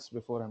Spurs first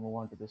before I move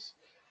on to this.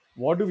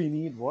 What do we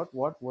need? What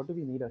do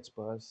we need at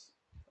Spurs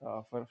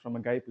from a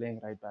guy playing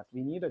right back?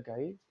 We need a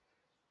guy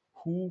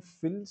who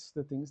fills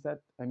the things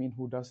that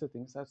who does the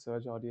things that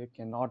Serge Aurier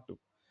cannot do.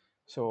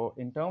 So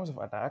in terms of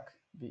attack,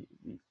 we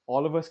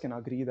all of us can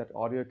agree that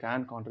Aurier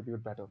can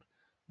contribute better.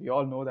 We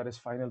all know that his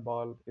final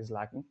ball is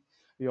lacking.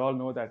 We all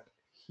know that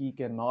he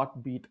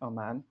cannot beat a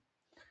man,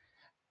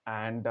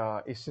 and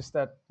it's just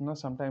that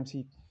sometimes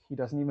he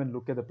doesn't even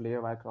look at the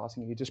player while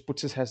crossing. He just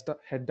puts his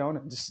head down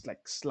and just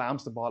like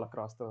slams the ball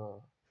across the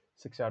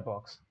 6 yard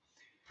box.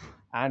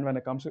 And when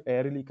it comes to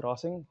aerially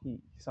crossing,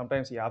 he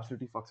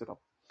absolutely fucks it up.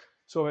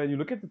 So when you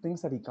look at the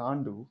things that he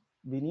can't do,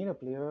 we need a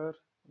player,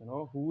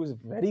 who is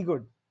very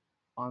good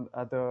on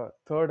at the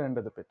third end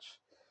of the pitch.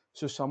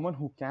 So someone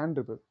who can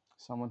dribble,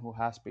 someone who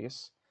has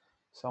space,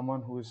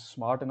 someone who is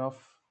smart enough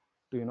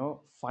to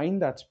find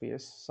that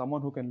space,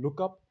 someone who can look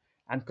up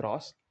and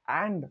cross,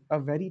 and a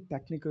very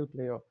technical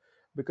player.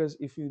 Because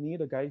if you need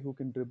a guy who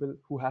can dribble,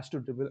 who has to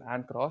dribble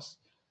and cross,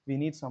 we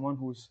need someone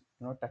who's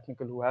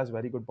technical, who has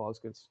very good ball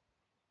skills.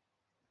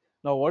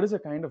 Now, what is a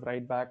kind of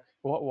right back?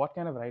 What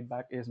kind of right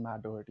back is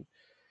Matt Doherty?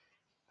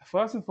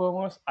 First and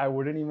foremost, I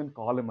wouldn't even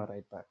call him a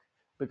right back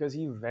because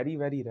he very,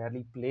 very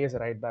rarely plays a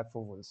right back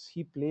for Wolves.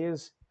 He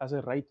plays as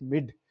a right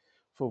mid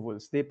for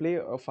Wolves. They play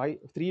a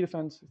three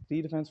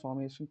defense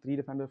formation, three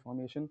defender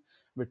formation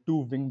with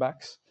two wing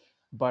backs.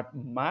 But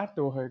Matt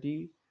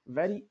Doherty,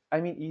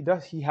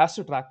 he has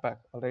to track back.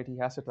 All right, he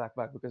has to track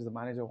back because the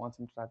manager wants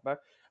him to track back.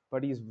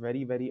 But he's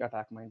very, very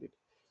attack minded.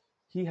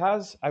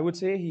 I would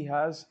say he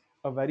has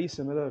a very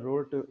similar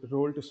role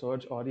to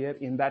Serge Aurier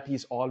in that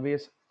he's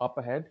always up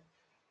ahead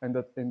in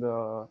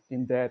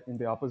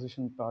the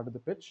opposition part of the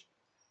pitch,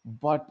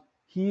 but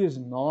he is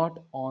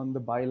not on the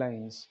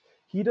bylines.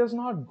 He does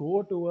not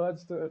go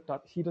towards the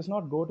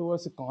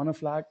corner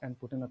flag and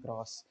put in a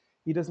cross.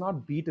 He does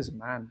not beat his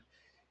man.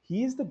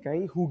 He is the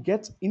guy who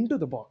gets into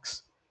the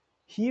box.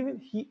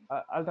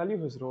 I'll tell you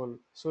his role.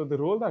 So the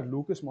role that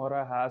Lucas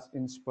Moura has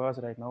in Spurs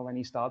right now, when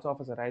he starts off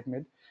as a right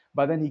mid,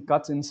 but then he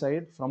cuts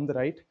inside from the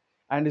right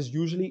and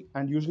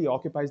usually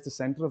occupies the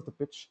center of the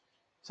pitch.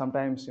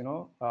 Sometimes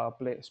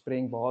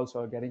spraying balls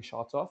or getting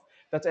shots off.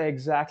 That's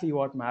exactly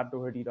what Matt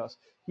Doherty does.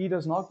 He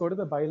does not go to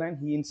the byline.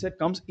 He instead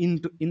comes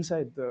into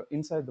inside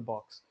the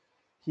box.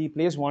 He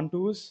plays one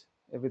twos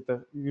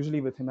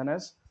usually with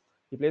Jimenez.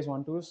 He plays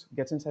one twos,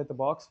 gets inside the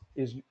box.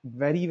 His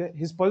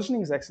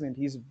positioning is excellent.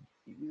 He's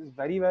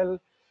very well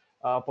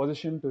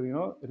positioned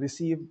to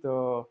receive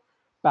the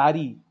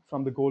parry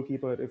from the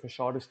goalkeeper if a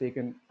shot is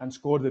taken and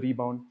score the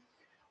rebound,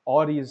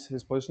 or his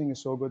positioning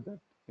is so good that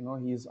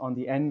he's on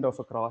the end of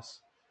a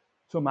cross.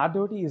 So Matt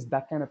Doherty is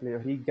that kind of player.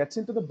 He gets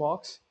into the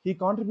box, he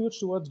contributes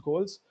towards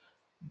goals,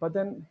 but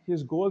then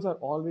his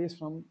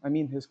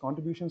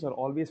contributions are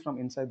always from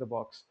inside the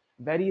box.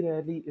 Very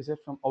rarely is it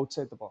from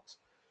outside the box.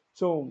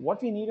 So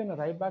what we need in a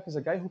right back is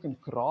a guy who can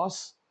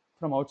cross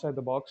from outside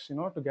the box,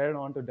 to get it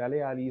onto Dele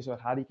Alli's or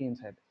Harry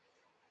Kane's head.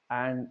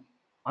 And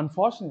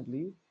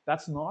unfortunately,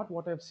 that's not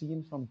what I've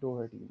seen from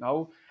Doherty.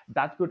 Now,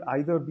 that could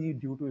either be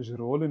due to his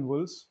role in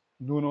Wolves.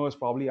 Nuno has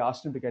probably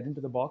asked him to get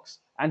into the box,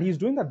 and he's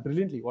doing that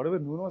brilliantly. Whatever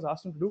Nuno has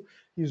asked him to do,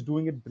 he's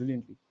doing it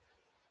brilliantly.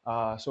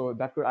 So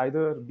that could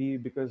either be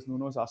because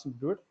Nuno has asked him to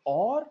do it,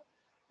 or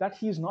that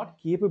he's not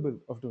capable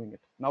of doing it.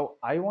 Now,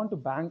 I want to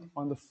bank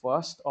on the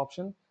first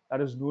option,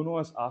 that is Nuno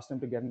has asked him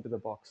to get into the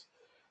box.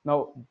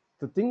 Now,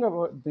 the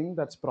thing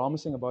that's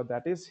promising about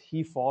that is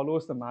he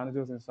follows the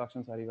manager's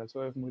instructions very well.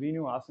 So if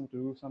Mourinho asks him to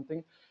do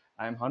something,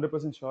 I'm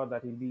 100% sure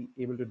that he'll be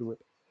able to do it.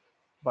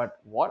 But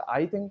what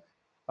I think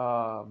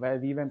where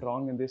we went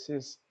wrong in this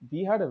is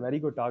we had a very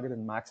good target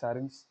in Max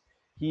Aarons.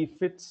 He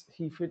fit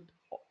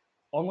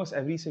almost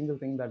every single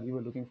thing that we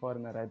were looking for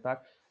in a right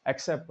back,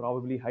 except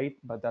probably height.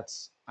 But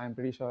that's, I'm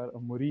pretty sure, a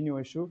Mourinho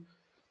issue,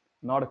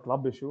 not a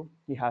club issue.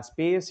 He has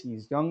pace.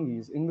 He's young.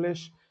 He's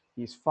English.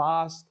 He's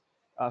fast.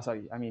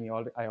 Sorry,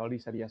 I already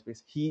said he has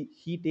pace.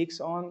 He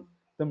takes on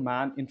the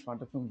man in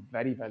front of him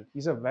very well.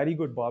 He's a very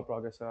good ball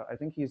progressor. I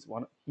think he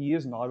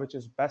is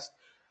Norwich's best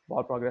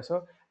ball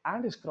progressor,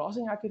 and his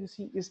crossing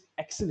accuracy is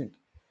excellent.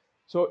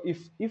 So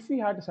if we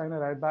had to sign a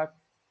right back,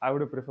 I would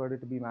have preferred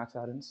it to be Max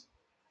Aarons.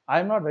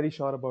 I'm not very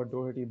sure about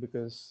Doherty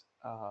because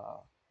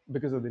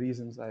of the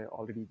reasons I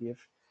already gave,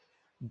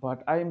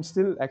 but I am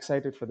still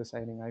excited for the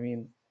signing. I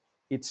mean,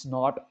 it's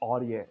not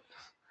Aurier.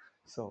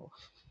 So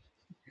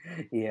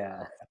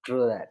Yeah,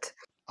 true that.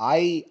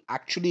 I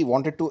actually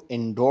wanted to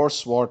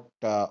endorse what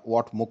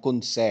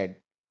Mukund said,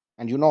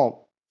 and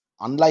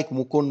unlike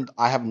Mukund,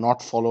 I have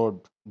not followed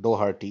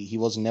Doherty. He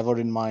was never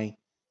in my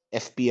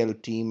FPL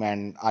team,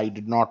 and I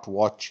did not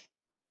watch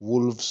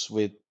Wolves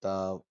with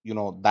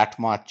that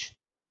much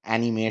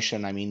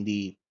animation. I mean,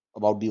 the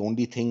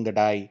only thing that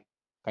I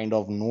kind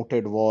of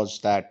noted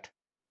was that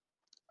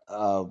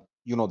uh,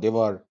 they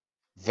were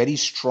very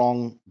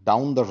strong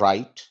down the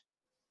right,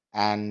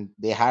 and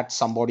they had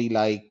somebody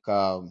like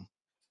um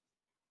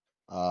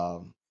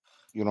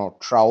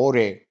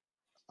Traore,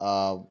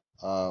 uh,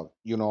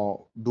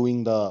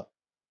 doing the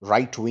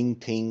right wing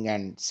thing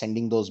and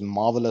sending those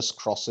marvelous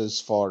crosses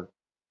for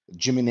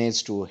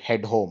Jimenez to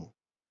head home.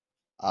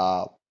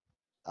 Uh,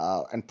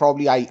 and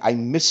probably I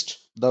missed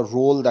the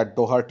role that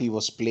Doherty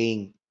was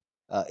playing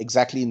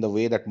exactly in the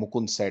way that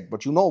Mukund said.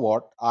 But you know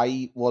what?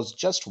 I was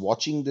just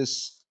watching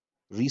this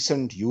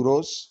recent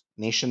Euros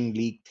Nation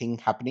League thing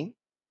happening,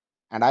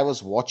 and I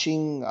was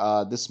watching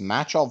this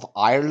match of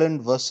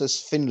Ireland versus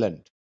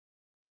Finland.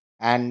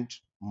 And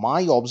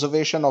my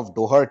observation of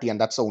Doherty, and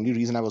that's the only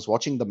reason I was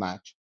watching the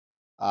match,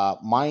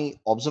 my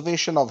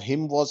observation of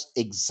him was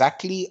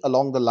exactly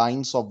along the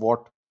lines of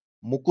what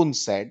Mukund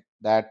said,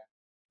 that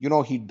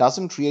he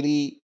doesn't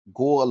really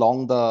go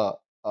along the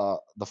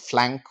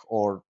flank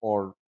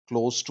or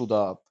close to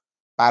the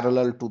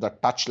parallel to the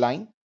touch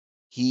line.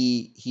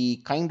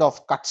 He kind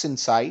of cuts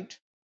inside,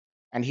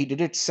 and he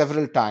did it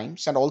several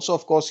times. And also,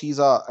 of course, he's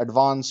a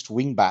advanced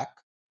wing back,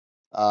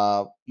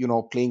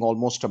 playing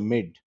almost a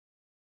mid.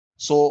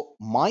 So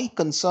my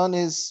concern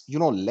is,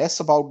 less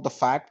about the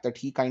fact that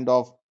he kind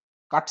of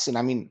cuts in.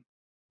 I mean,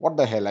 what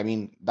the hell? I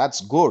mean,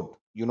 that's good,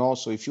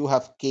 So if you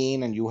have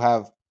Kane and you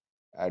have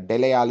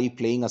Dele Ali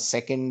playing a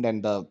second,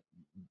 and the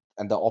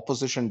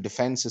opposition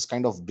defense is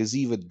kind of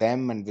busy with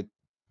them, and with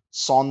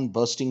Son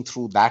bursting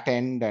through that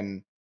end,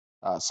 and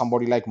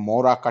somebody like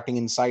Mora cutting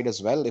inside as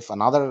well. If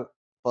another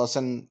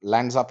person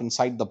lands up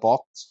inside the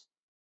box,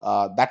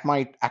 that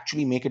might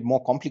actually make it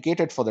more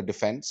complicated for the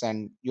defense,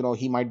 and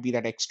he might be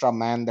that extra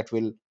man that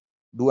will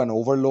do an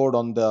overload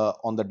on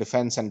the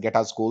defense and get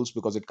us goals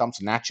because it comes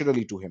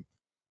naturally to him.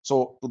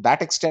 So to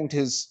that extent,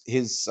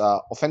 his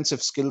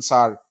offensive skills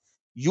are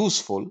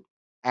useful,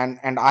 and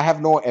I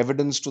have no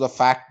evidence to the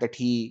fact that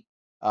he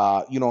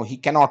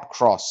cannot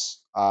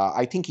cross.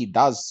 I think he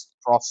does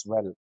cross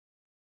well,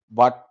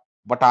 but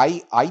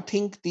I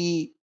think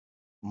the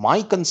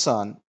my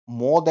concern,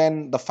 more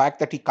than the fact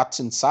that he cuts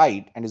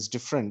inside and is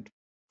different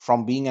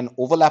from being an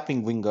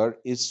overlapping winger,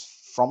 is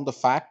from the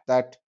fact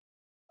that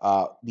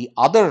the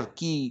other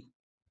key,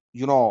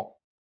 you know,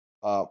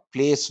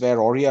 place where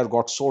Aurier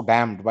got so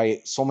damned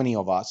by so many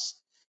of us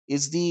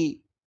is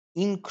the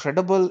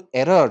incredible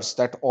errors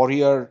that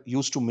Aurier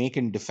used to make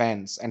in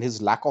defense, and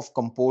his lack of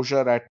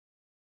composure at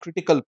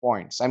critical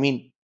points. I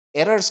mean,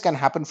 errors can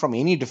happen from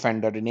any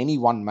defender in any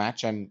one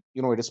match, and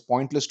it is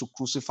pointless to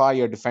crucify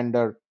a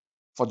defender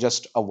for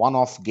just a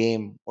one-off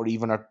game or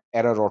even an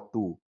error or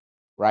two,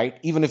 right?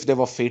 Even if they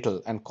were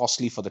fatal and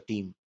costly for the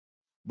team.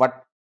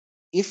 But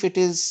if it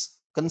is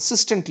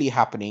consistently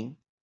happening,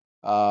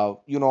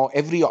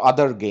 every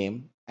other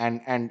game,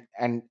 and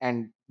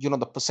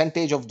the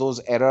percentage of those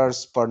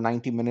errors per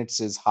 90 minutes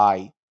is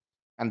high,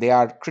 and they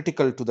are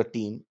critical to the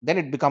team, then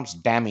it becomes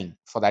damning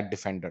for that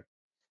defender.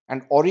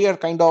 And Aurier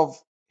kind of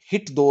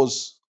hit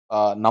those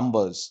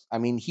numbers. I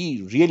mean,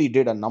 he really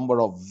did a number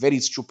of very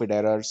stupid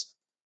errors,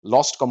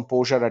 lost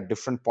composure at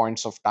different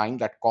points of time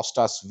that cost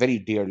us very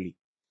dearly.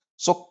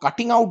 So,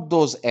 cutting out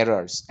those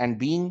errors and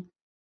being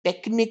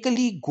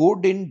technically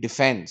good in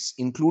defense,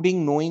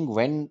 including knowing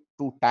when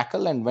to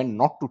tackle and when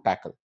not to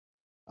tackle,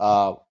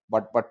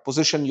 but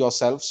position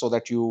yourself so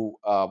that you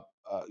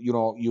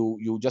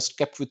just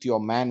kept with your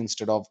man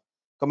instead of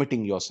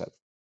committing yourself.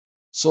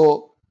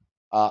 So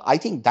I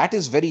think that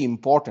is very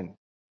important.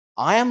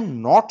 I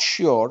am not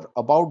sure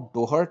about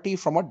Doherty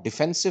from a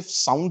defensive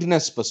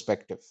soundness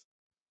perspective.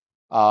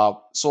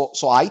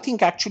 So I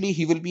think actually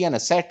he will be an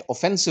asset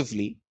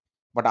offensively,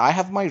 but I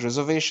have my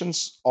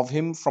reservations of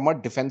him from a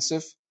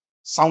defensive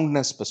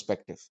soundness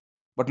perspective.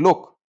 But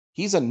look,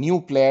 he's a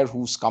new player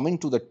who's come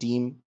into the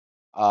team.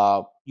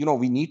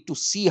 We need to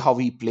see how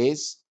he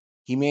plays.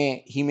 He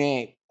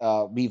may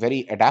be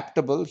very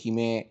adaptable. He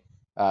may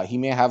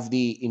have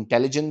the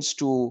intelligence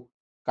to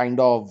kind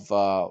of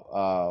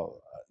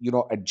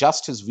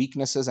adjust his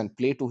weaknesses and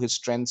play to his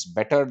strengths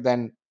better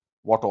than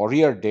what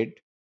Aurier did,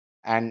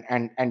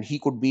 and he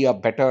could be a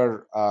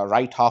better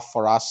right half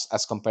for us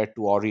as compared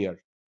to Aurier.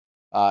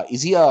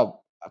 Is he a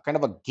kind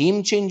of a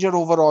game changer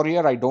over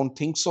Aurier? I don't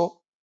think so.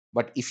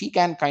 But if he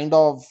can kind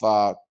of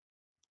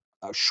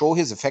show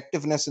his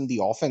effectiveness in the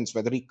offense,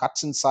 whether he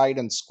cuts inside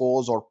and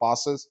scores or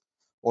passes,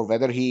 or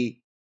whether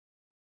he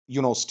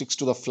sticks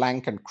to the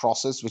flank and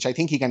crosses, which I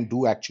think he can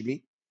do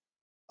actually,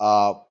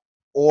 uh,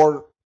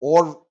 or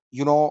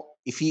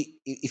if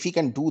he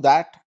can do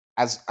that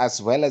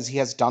as well as he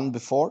has done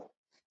before,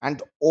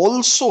 and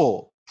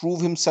also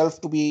prove himself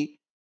to be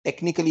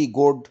technically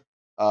good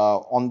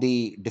on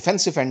the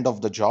defensive end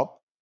of the job,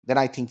 then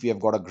I think we have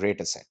got a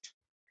great asset.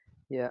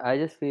 Yeah, I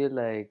just feel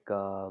like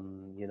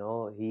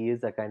he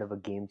is a kind of a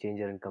game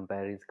changer in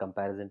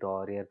comparison to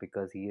Aurier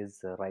because he is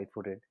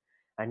right-footed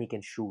and he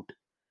can shoot.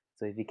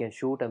 So if he can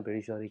shoot, I'm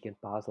pretty sure he can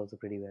pass also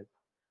pretty well.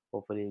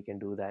 Hopefully, he can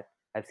do that.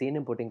 I've seen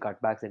him putting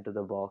cutbacks into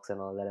the box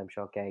and all that. I'm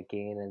sure Kane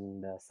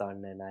and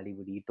Son and Ali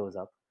would eat those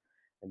up,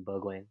 and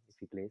Burgoyne if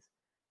he plays,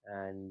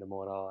 and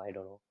Mora, I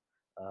don't know.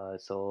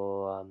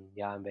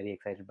 Yeah, I'm very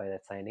excited by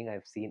that signing.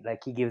 I've seen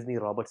like he gives me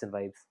Robertson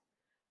vibes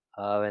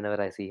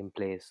whenever I see him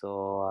play.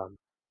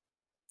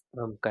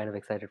 I'm kind of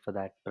excited for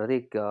that.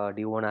 Pratik, do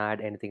you want to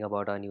add anything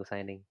about our new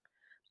signing,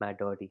 Matt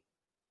Doherty?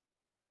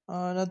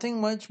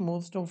 Nothing much.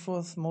 Most of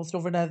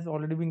it has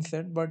already been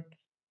said. But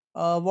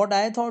what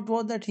I thought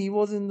was that he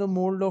was in the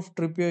mold of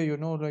Trippier.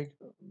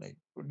 Like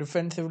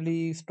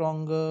defensively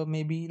stronger,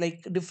 maybe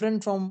like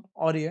different from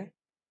Aurier.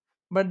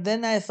 But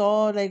then I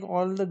saw like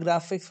all the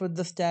graphics with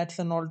the stats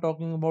and all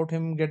talking about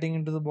him getting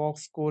into the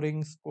box,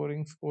 scoring.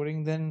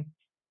 Then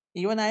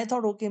even I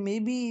thought, okay,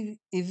 maybe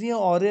is he a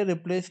Aurier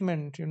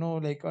replacement?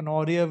 Like an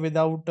Aurier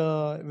without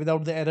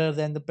the errors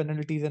and the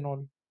penalties and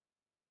all.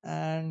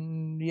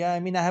 And yeah, I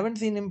mean, I haven't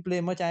seen him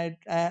play much. I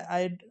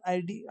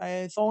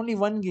saw only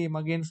one game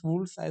against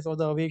Wolves. I saw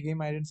the away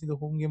game. I didn't see the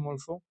home game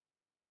also,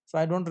 so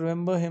I don't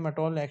remember him at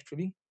all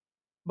actually.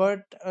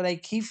 But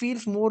like he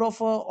feels more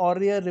of a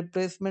Aurier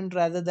replacement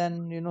rather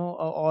than a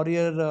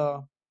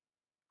Aurier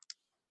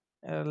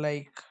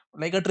like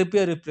a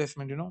Trippier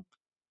replacement.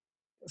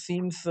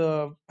 Seems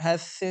to have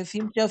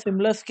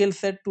similar skill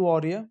set to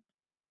Aurier.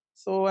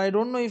 So I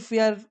don't know if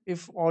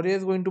Aurier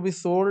is going to be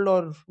sold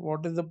or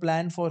what is the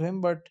plan for him,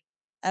 but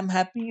I'm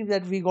happy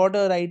that we got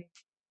a right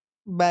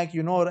back,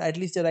 or at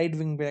least a right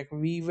wing back.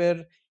 We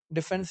were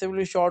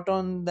defensively short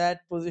on that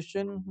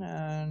position,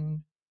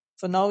 and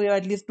so now we have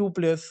at least two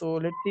players. So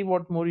let's see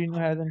what Mourinho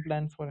has in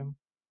plans for him.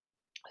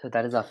 So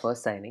that is our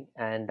first signing,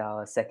 and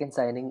our second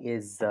signing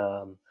is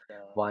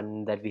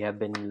one that we have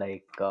been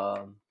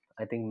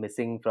I think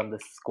missing from the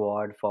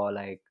squad for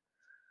like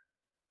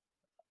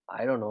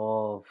I don't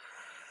know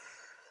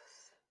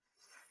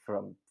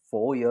from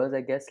 4 years,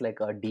 I guess, like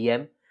a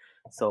DM.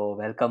 So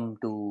welcome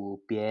to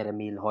Pierre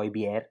Emile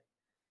Hoybier.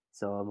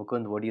 So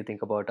Mukund, what do you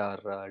think about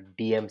our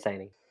DM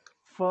signing?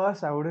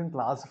 First, I wouldn't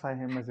classify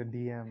him as a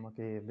DM,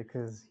 okay,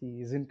 because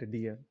he isn't a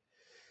DM.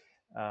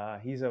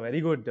 He's a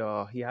very good.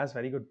 He has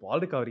very good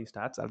ball recovery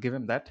stats. I'll give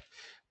him that,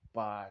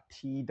 but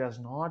he does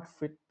not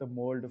fit the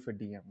mold of a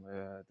DM.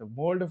 The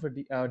mold of a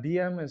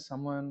DM is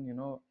someone,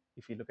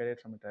 if you look at it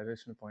from a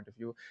traditional point of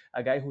view,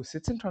 a guy who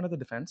sits in front of the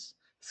defense,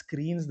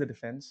 screens the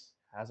defense,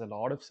 has a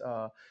lot of,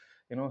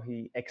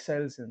 he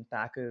excels in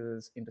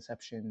tackles,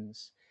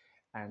 interceptions,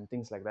 and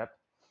things like that.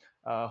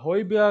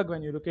 Hoiberg,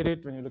 when you look at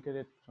it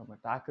from a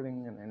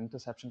tackling and an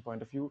interception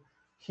point of view,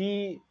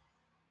 he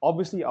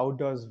obviously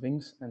outdoes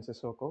Wings and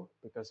Sissoko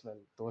because well,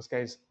 those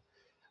guys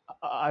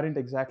aren't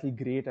exactly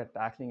great at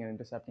tackling and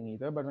intercepting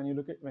either. But when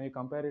you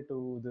compare it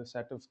to the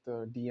set of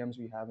the DMs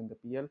we have in the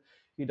PL,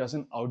 he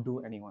doesn't outdo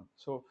anyone.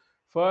 So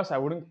first, I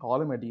wouldn't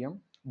call him a DM,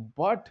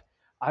 but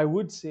I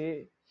would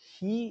say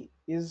he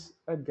is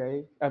a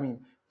guy. I mean,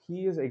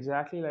 he is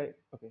exactly like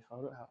okay.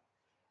 How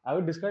I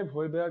would describe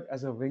Hoiberg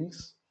as a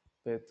wings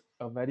with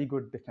a very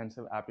good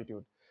defensive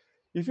aptitude.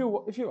 If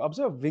you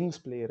observe Wings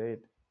play, right,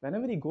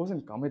 whenever he goes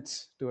and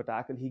commits to a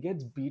tackle, he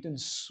gets beaten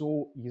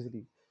so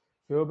easily.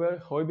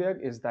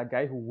 Hoiberg is that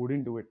guy who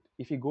wouldn't do it.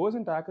 If he goes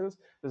and tackles,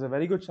 there's a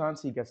very good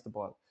chance he gets the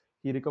ball.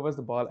 He recovers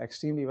the ball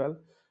extremely well.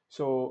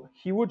 So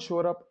he would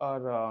shore up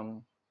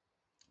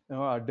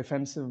our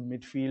defensive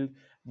midfield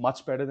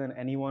much better than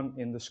anyone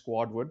in the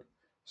squad would.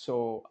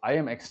 So I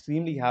am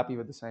extremely happy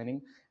with the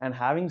signing. And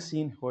having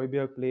seen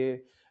Hoiberg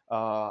play,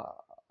 uh,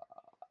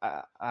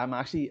 I'm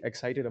actually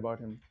excited about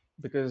him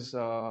because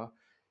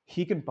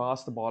he can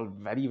pass the ball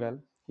very well.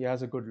 He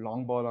has a good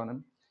long ball on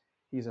him.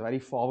 He's a very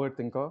forward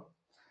thinker,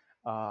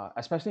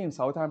 especially in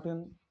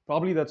Southampton.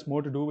 Probably that's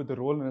more to do with the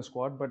role in his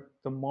squad. But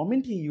the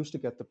moment he used to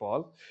get the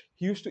ball,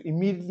 he used to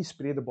immediately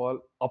spray the ball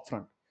up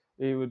front.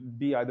 It would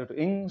be either to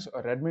Ings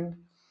or Redmond,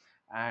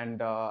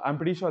 and I'm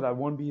pretty sure that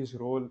won't be his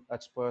role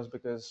at Spurs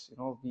because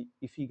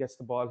if he gets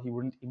the ball, he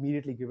wouldn't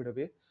immediately give it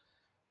away.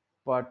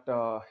 But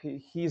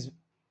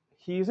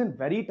he isn't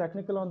very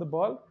technical on the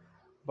ball,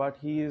 but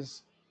he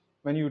is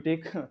when you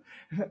take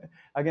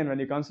again when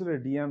you consider a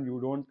DM, you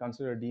don't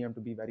consider a DM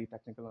to be very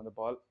technical on the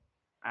ball,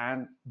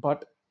 and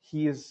but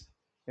he is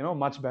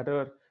much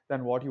better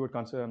than what you would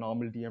consider a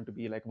normal DM to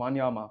be. Like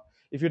Wanyama,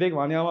 if you take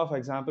Wanyama for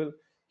example,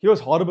 he was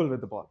horrible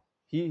with the ball.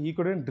 He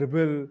couldn't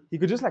dribble. He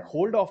could just like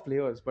hold off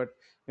players, but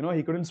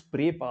he couldn't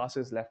spray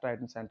passes left, right,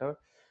 and center.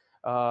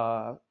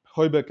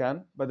 Hoiberg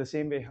can, but the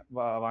same way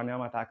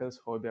Wanyama tackles,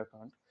 Hoiberg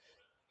can't.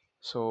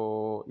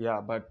 So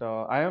yeah, but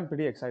I am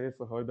pretty excited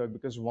for Højbjerg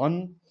because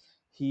one,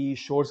 he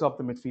shores up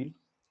the midfield.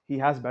 He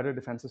has better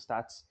defensive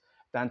stats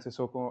than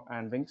Sissoko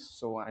and Winks,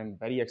 so I'm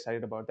very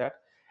excited about that.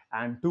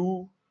 And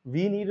two,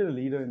 we needed a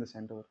leader in the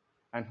center,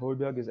 and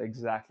Højbjerg is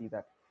exactly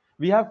that.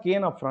 We have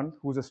Kane up front,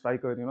 who's a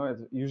striker.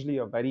 It's usually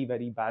a very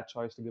very bad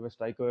choice to give a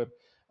striker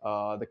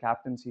the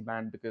captaincy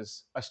band,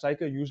 because a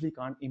striker usually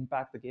can't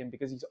impact the game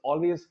because he's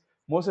always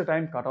most of the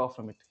time cut off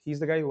from it. He's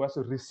the guy who has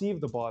to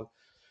receive the ball.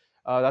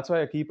 That's why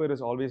a keeper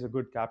is always a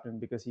good captain,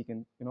 because he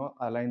can,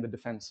 align the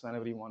defense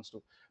whenever he wants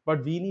to.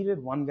 But we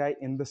needed one guy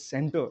in the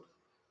center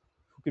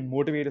who can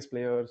motivate his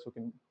players,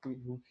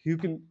 who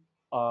can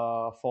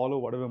follow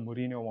whatever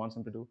Mourinho wants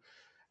him to do,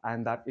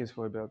 and that is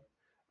Højbjerg.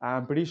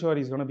 I'm pretty sure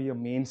he's going to be a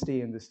mainstay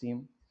in this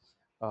team,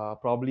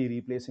 probably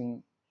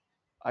replacing,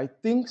 I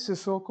think,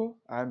 Sissoko.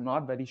 I'm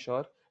not very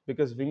sure,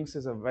 because Winks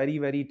is a very,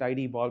 very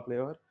tidy ball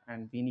player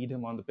and we need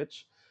him on the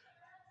pitch.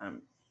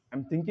 I'm,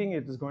 I'm thinking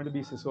it is going to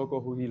be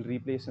Sissoko who he'll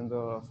replace in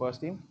the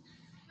first team.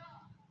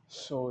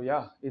 So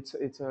yeah, it's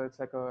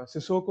like a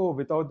Sissoko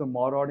without the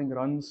marauding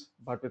runs,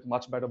 but with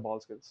much better ball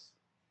skills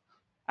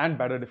and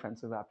better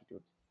defensive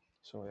aptitude.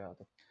 So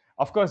yeah,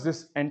 of course,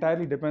 this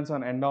entirely depends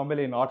on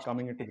Ndombele not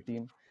coming into the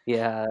team,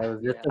 Yeah, I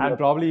was just and about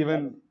probably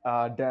even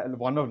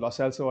one of Lo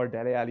Celso or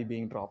Dele Alli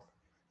being dropped.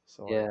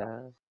 So yeah. yeah.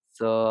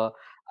 So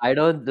I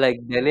don't like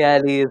Dele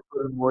Alli is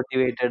full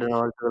motivated and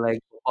also like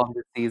perform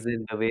this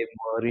season the way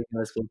Mourinho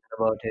has spoken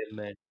about him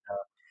and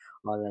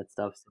all that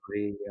stuff. So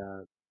he,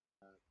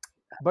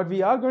 But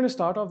we are going to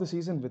start off the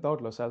season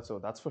without Lo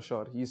Celso, that's for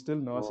sure. He's still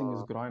nursing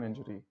his uh, groin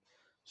injury. yeah,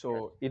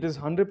 So it is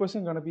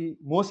 100% going to be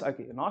most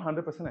okay, not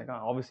 100%. I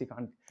obviously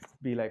can't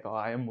be like, oh,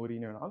 I am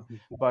Mourinho and all.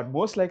 But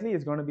most likely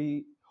it's going to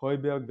be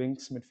Højbjerg,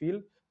 Winks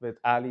midfield with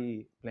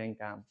Ali playing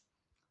cam.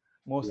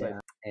 Most yeah.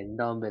 likely.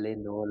 Ndombele,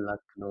 no luck,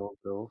 no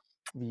bro.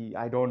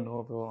 I don't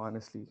know, bro,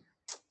 honestly.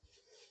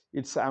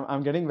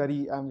 I'm getting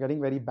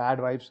very bad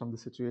vibes from the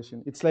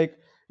situation. It's like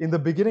in the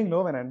beginning,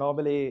 no, when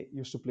Ndombele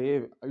used to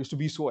play, I used to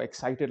be so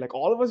excited. Like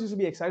all of us used to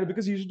be excited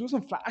because he used to do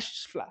some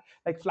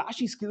like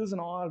flashy skills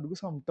and all, do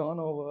some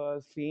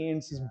turnovers,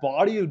 feints. His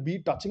body will be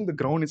touching the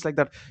ground. It's like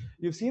that.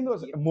 You've seen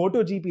those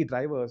MotoGP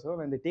drivers,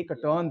 when they take a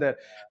turn,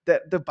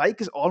 the bike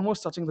is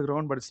almost touching the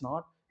ground, but it's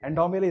not.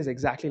 Ndombele is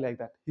exactly like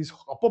that. His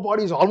upper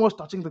body is almost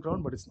touching the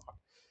ground, but it's not.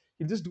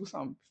 He'll just do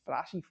some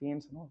flashy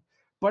feints and all.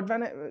 But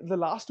the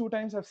last two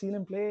times I've seen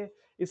him play,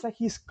 it's like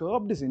he's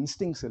curbed his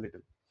instincts a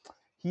little.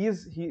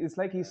 It's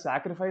like he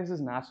sacrificed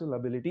his natural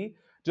ability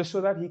just so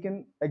that he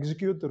can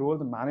execute the role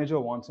the manager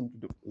wants him to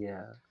do.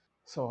 Yeah,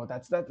 So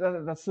that's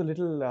the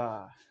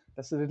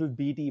little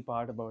BT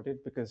part about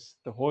it, because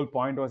the whole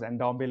point was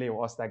Ndombele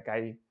was that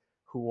guy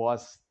who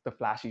was the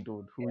flashy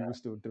dude who yeah.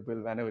 used to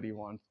dribble whenever he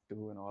wanted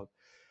to and all.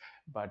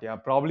 But yeah,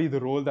 probably the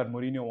role that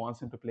Mourinho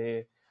wants him to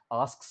play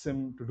asks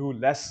him to do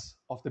less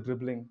of the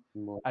dribbling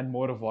Mo- and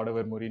more of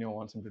whatever Mourinho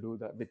wants him to do,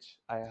 that which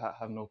I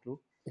have no clue.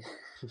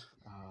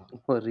 Uh,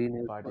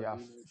 Mourinho. but yeah,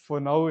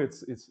 for now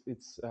it's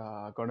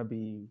gonna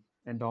be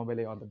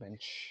Ndombele on the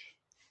bench.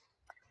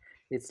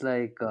 It's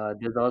like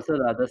there's also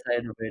the other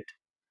side of it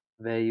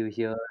where you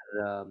hear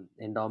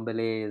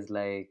Ndombele is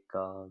like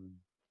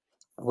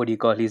what do you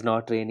call? He's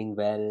not training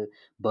well.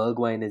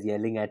 Bergwijn is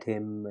yelling at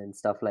him and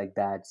stuff like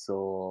that.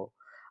 So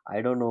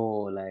I don't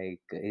know. Like,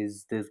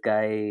 is this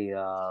guy?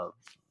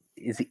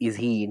 Is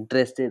he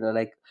interested? Or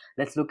like,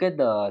 let's look at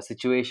the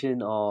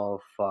situation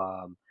of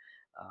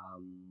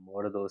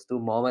what are those two?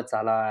 Mohamed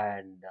Salah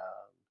and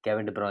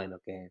Kevin De Bruyne.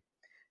 Okay,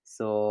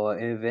 so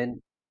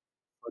when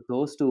for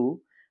those two,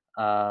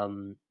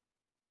 um,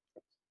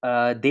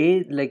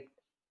 they like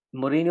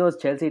Mourinho's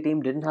Chelsea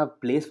team didn't have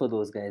place for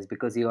those guys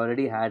because he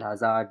already had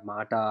Hazard,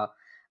 Mata,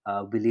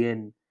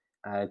 Willian,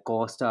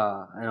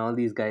 Costa, and all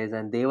these guys,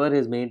 and they were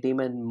his main team.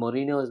 And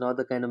Mourinho is not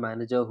the kind of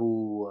manager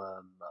who,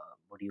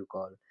 what do you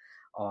call,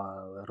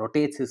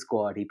 rotates his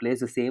squad. He plays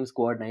the same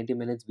squad 90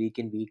 minutes week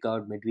in, week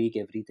out, midweek,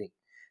 everything.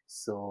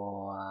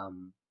 So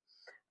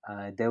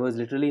there was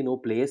literally no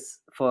place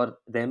for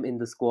them in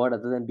the squad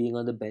other than being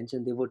on the bench,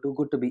 and they were too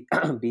good to be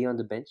be on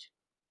the bench,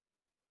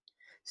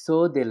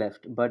 so they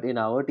left. But in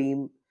our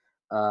team,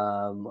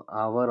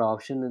 our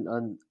option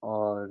on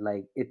or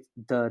like it's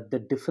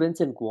the difference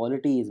in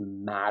quality is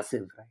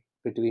massive, right,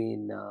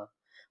 between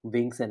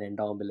Winks and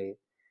Ndombele.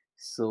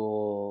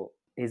 So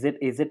is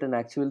it an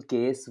actual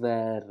case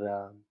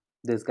where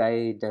this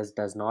guy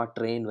does not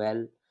train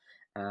well,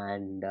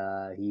 and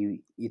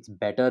he it's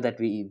better that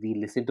we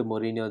listen to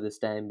Mourinho this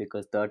time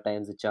because third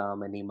time's a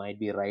charm, and he might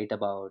be right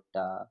about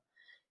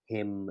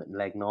him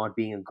like not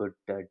being a good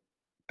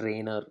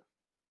trainer,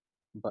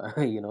 but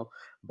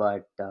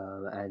but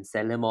and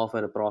sell him off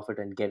at a profit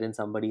and get in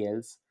somebody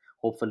else,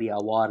 hopefully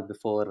Awar,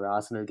 before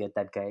Arsenal get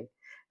that guy,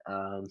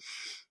 um,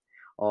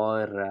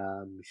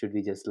 or should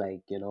we just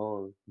like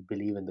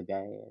believe in the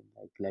guy and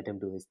like let him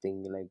do his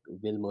thing? Like,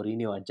 will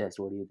Mourinho adjust?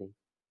 What do you think?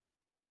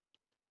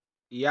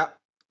 Yeah.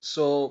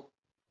 So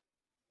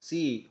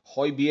see,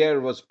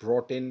 Hoybier was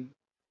brought in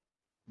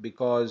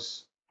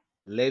because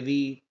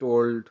Levy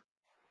told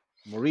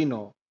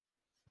Mourinho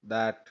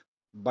that,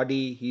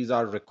 buddy, he's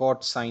our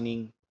record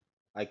signing.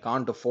 I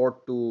can't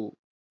afford to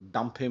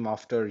dump him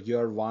after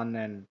year one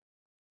and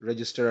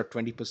register a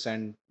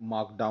 20%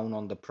 markdown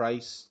on the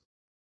price.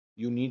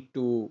 You need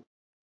to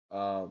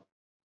uh,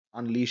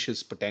 unleash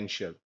his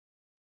potential.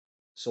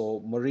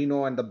 So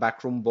Marino and the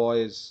backroom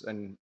boys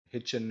and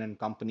Hitchen and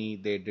company,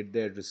 they did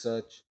their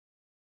research.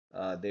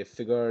 They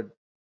figured,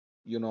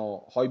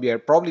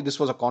 Hoybier, probably this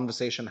was a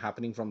conversation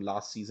happening from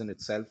last season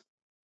itself.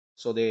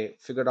 So they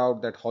figured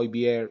out that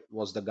Hoybier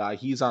was the guy.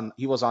 He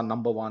was our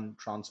number one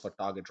transfer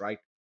target, right?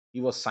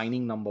 He was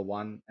signing number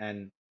one,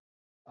 and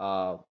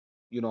uh,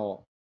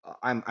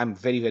 I'm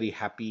very very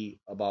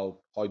happy about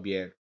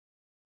Hoybier.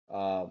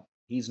 Uh,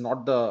 he's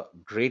not the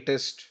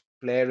greatest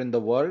player in the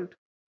world,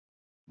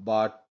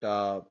 but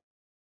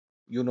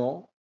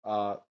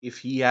if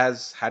he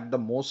has had the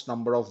most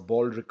number of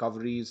ball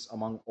recoveries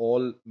among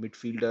all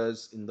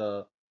midfielders in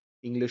the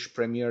English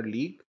Premier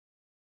League,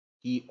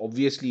 he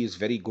obviously is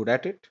very good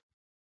at it.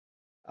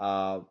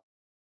 Uh,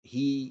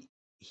 he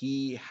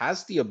he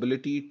has the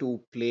ability to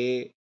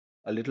play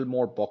a little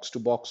more box to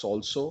box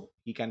also.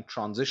 He can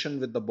transition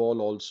with the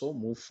ball also,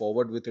 move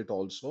forward with it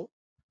also,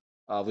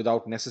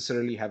 without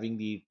necessarily having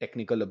the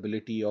technical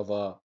ability of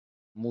a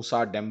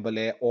Musa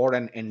Dembele or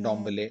an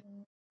Ndombele,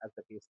 as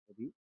the case may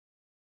be.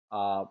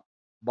 Uh,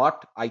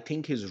 but I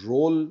think his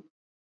role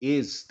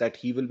is that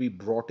he will be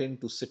brought in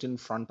to sit in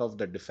front of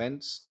the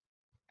defense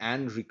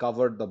and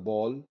recover the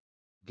ball,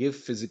 give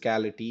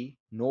physicality,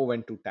 know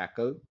when to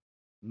tackle,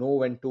 know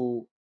when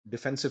to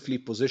defensively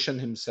position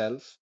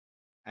himself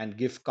and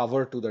give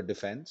cover to the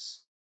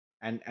defense,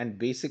 and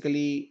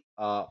basically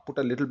put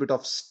a little bit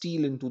of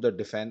steel into the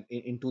defense,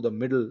 into the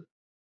middle,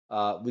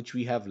 which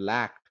we have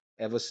lacked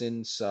ever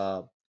since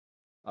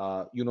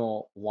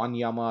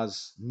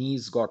Wanyama's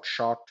knees got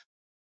shot.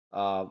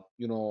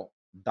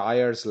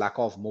 Dyer's lack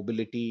of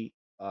mobility,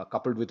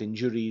 coupled with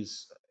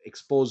injuries,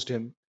 exposed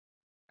him,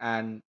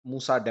 and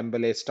Musa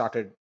Dembele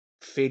started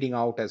fading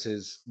out as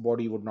his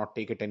body would not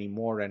take it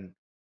anymore, and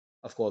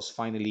of course,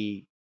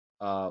 finally,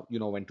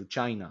 went to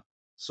China.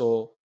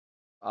 So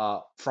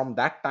from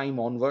that time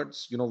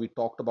onwards, we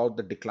talked about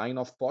the decline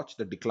of Poch,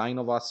 the decline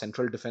of our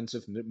central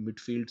defensive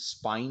midfield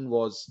spine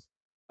was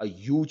a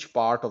huge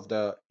part of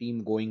the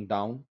team going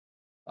down.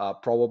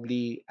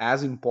 Probably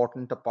as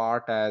important a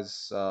part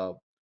as our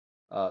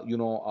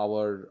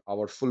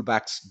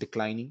fullbacks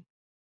declining.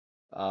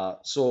 I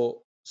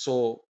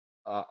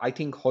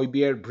think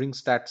Hoybier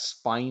brings that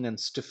spine and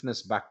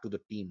stiffness back to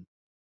the team.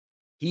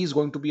 He's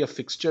going to be a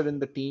fixture in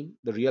the team.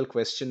 The real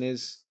question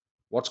is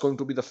what's going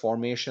to be the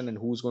formation and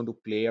who's going to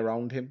play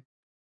around him.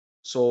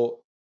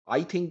 So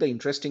I think the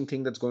interesting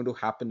thing that's going to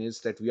happen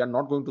is that we are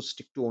not going to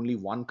stick to only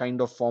one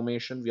kind of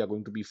formation. We are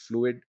going to be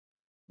fluid.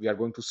 We are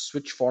going to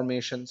switch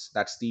formations.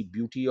 That's the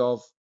beauty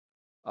of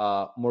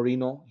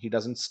Moreno. He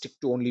doesn't stick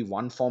to only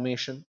one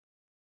formation.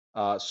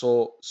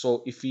 So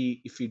if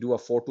we do a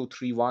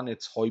 4-2-3-1,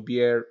 it's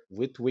Hoybier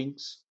with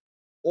wings,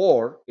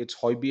 or it's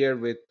Hoybier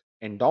with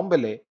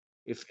Endombele.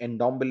 If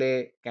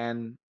Endombele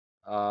can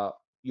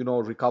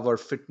recover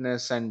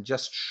fitness and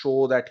just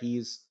show that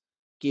he's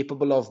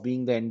capable of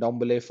being the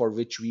Endombele for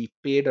which we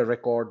paid a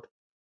record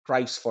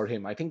price for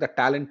him. I think the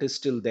talent is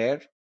still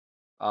there.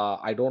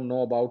 I don't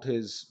know about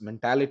his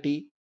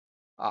mentality.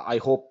 I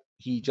hope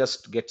he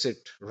just gets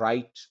it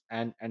right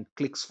and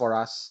clicks for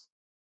us,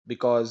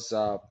 because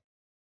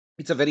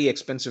it's a very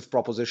expensive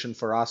proposition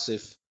for us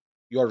if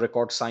your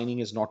record signing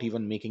is not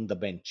even making the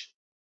bench.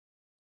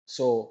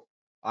 So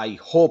I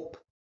hope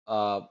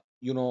uh,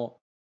 you know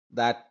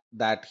that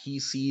he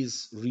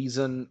sees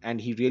reason and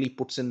he really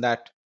puts in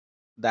that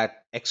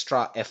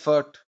extra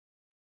effort,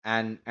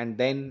 and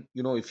then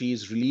if he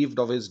is relieved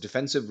of his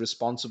defensive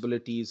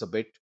responsibilities a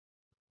bit,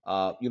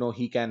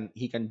 he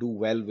can do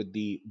well with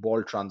the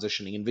ball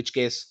transitioning, in which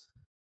case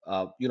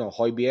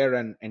Hoybier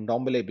and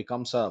Ndombele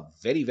becomes a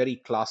very very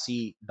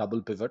classy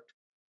double pivot.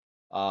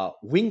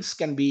 Wings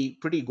can be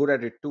pretty good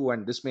at it too,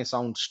 and this may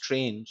sound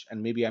strange,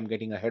 and maybe I'm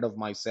getting ahead of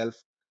myself.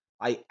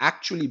 I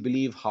actually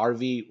believe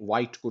Harvey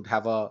White could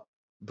have a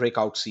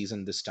breakout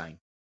season this time.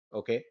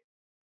 Okay,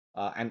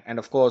 and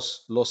of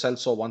course, Lo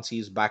Celso, once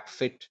he's back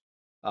fit,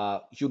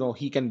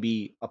 he can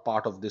be a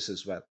part of this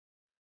as well.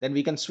 Then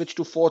we can switch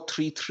to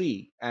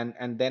 4-3-3,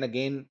 and then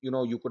again,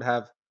 you could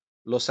have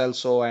Lo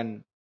Celso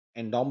and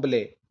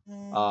Dombele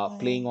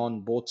playing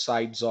on both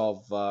sides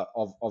of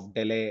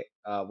Dele,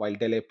 while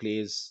Dele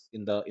plays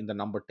in the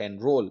number 10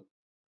 role.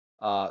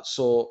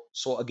 So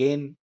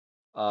again,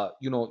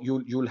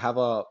 you'll have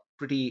a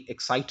pretty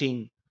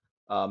exciting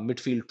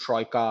midfield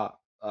troika,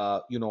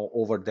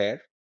 over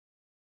there.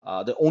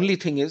 The only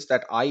thing is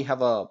that I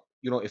have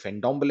if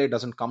Ndombele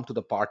doesn't come to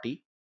the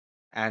party,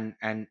 and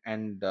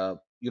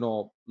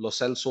Lo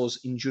Celso's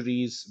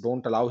injuries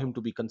don't allow him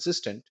to be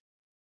consistent,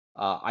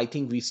 I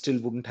think we still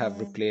wouldn't have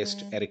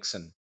replaced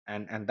Ericsson,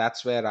 and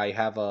that's where I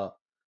have a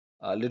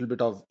little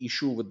bit of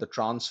issue with the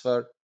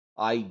transfer.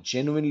 I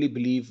genuinely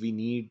believe we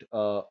need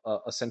a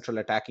central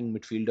attacking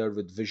midfielder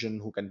with vision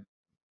who can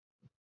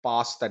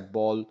pass that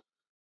ball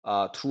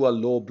through a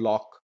low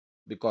block,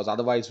 because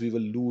otherwise we will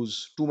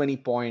lose too many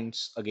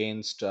points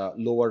against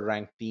lower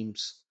ranked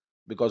teams,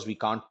 because we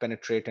can't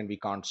penetrate and we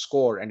can't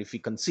score, and if we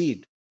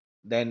concede,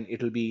 then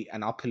it'll be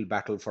an uphill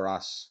battle for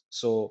us.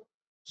 So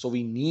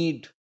we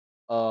need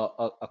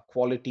a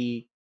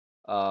quality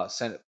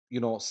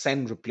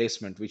send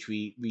replacement, which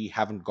we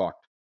haven't got,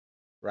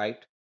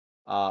 right?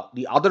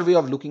 The other way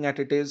of looking at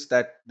it is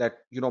that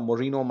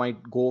Mourinho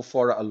might go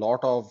for a lot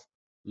of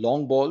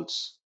long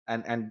balls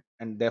and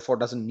therefore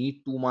doesn't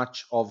need too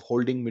much of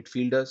holding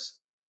midfielders,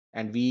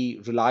 and we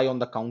rely on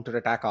the counter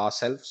attack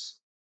ourselves.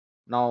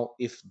 Now,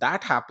 if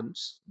that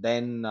happens,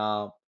 then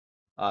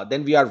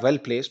we are well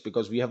placed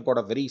because we have got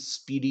a very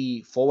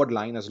speedy forward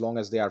line as long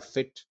as they are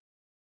fit.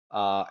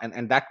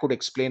 And that could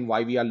explain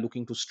why we are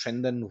looking to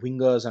strengthen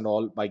wingers and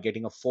all by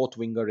getting a fourth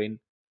winger in.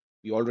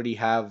 We already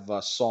have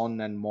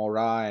Son and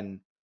Mora and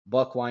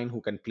Bergwijn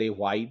who can play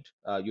wide.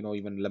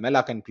 Even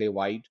Lamela can play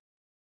wide.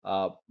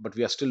 But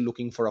we are still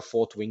looking for a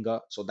fourth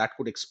winger, so that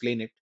could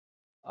explain it.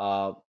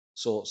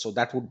 So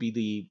that would be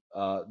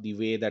the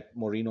way that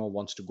Mourinho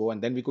wants to go,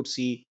 and then we could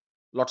see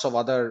lots of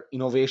other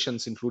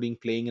innovations, including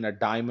playing in a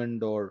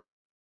diamond or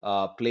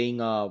playing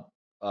a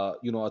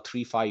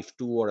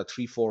 3-5-2 or a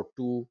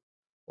 3-4-2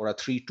 or a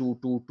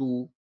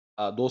 3-2-2-2,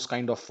 those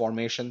kind of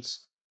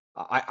formations.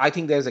 I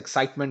think there's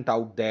excitement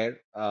out there,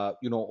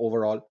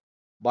 overall.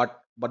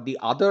 But the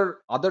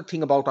other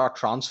thing about our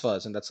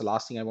transfers, and that's the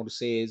last thing I want to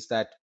say, is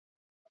that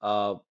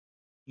uh,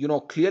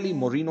 clearly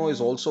Mourinho is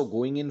also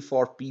going in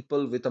for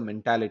people with a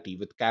mentality,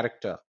 with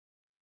character,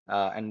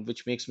 and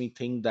which makes me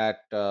think that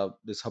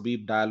this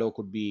Habib Diallo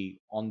could be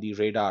on the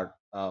radar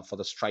for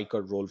the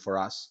striker role for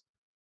us,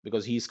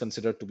 because he's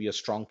considered to be a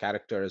strong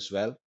character as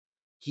well.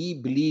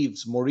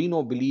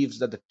 Mourinho believes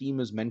that the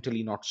team is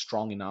mentally not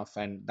strong enough,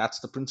 and that's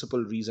the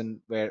principal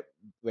reason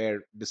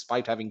where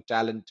despite having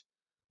talent,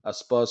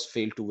 Spurs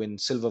failed to win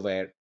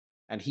silverware.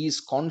 And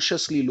he's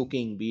consciously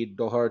looking, be it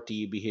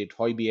Doherty, be it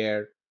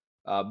Hoybier,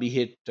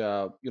 be it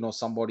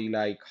somebody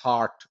like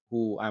Hart,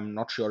 who I'm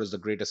not sure is the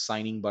greatest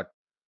signing, but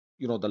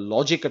the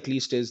logic at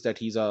least is that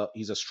he's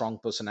a strong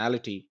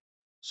personality.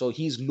 So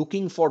he's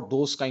looking for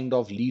those kind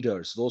of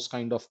leaders, those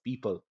kind of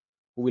people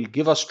who will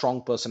give a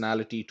strong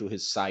personality to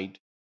his side.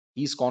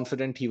 He's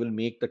confident he will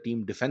make the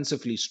team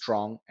defensively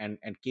strong and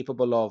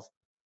capable of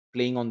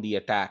playing on the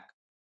attack.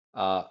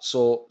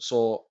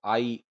 So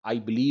I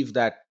believe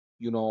that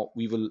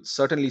we will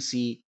certainly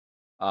see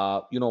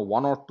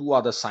one or two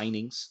other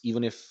signings,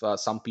 even if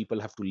some people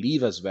have to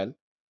leave as well.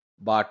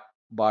 But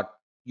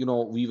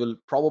we will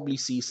probably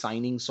see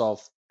signings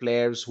of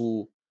players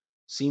who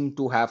seem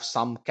to have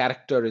some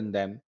character in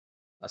them,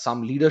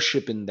 some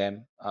leadership in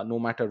them, no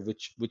matter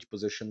which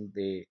position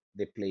they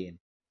play in.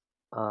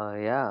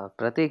 Yeah,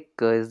 Pratik,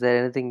 is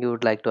there anything you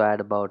would like to add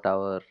about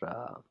our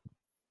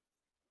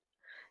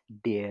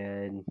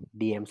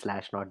DM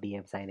slash not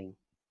DM signing,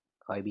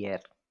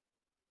 IBR?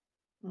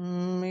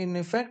 In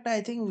effect,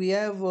 I think we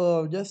have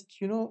just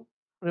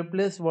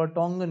replaced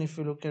Vertonghen if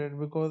you look at it,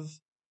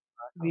 because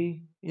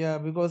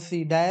because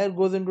see, Dyer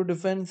goes into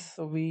defense,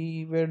 so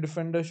we were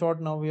defender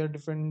short. Now we are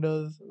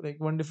defenders. Like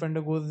one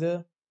defender goes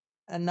there,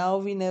 and now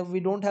we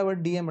don't have a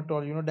DM at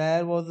all.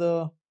 Dyer was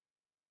a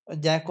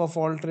jack of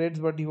all trades,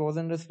 but he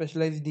wasn't a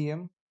specialized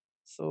DM.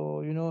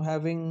 So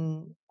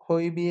having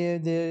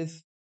Hoybier there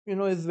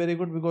is very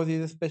good because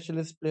he's a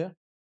specialist player.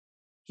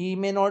 He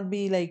may not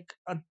be like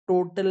a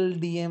total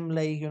DM,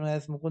 like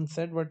as Mukund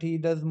said, but he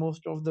does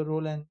most of the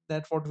role, and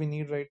that's what we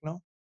need right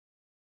now.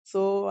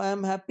 So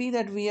I'm happy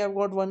that we have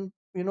got one.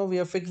 We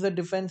have fixed the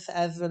defense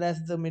as well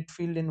as the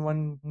midfield in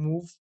one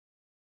move.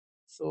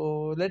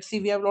 So let's see.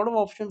 We have a lot of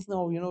options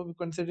now.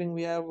 Considering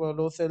we have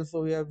Lo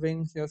Celso, we have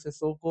Wings, we have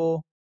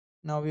Sissoko,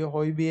 now we have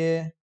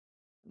Hoybier.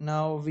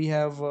 Now we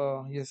have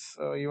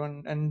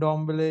even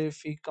Ndombele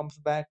if he comes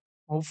back.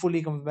 Hopefully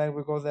he comes back,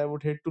 because I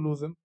would hate to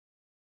lose him.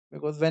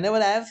 Because whenever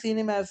I've seen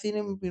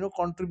him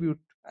contribute,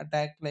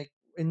 attack, like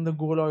in the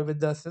goal or with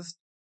the assist.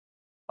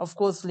 Of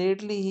course,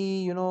 lately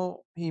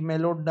he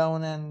mellowed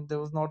down and there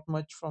was not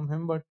much from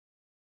him. But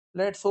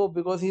let's hope,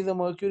 because he's a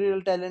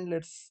mercurial talent.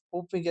 Let's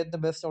hope we get the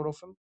best out of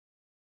him.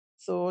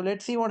 So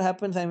let's see what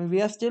happens. I mean,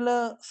 we are still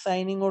a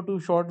signing or two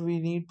short. We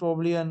need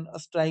probably a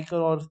striker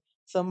or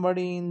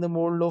somebody in the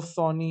mold of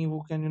Sonny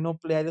who can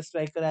play as a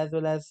striker as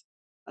well as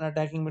an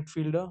attacking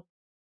midfielder.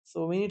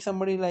 So we need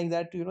somebody like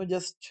that to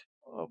just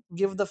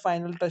give the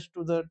final touch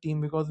to the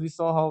team, because we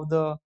saw how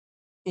the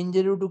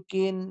injury to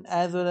Kane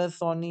as well as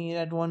Sonny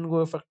at one go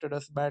affected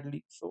us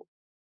badly. So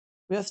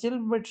we are still a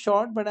bit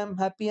short, but I'm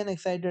happy and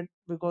excited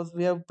because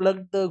we have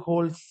plugged the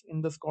holes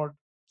in the squad.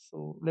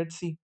 So let's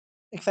see.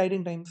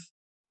 Exciting times.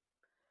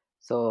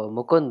 So,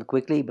 Mukund,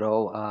 quickly,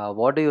 bro,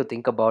 what do you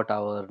think about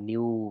our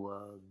new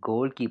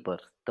goalkeeper,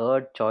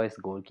 third choice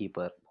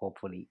goalkeeper,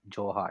 hopefully,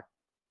 Joe Hart?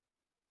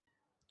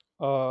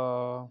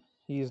 Uh,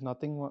 he's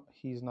nothing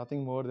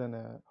more than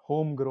a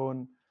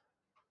homegrown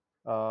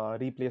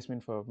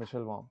replacement for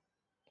Michel Baum.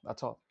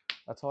 That's all.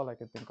 That's all I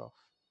can think of.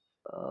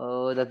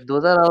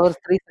 Those are our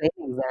three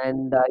signings,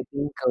 and I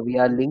think we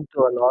are linked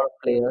to a lot of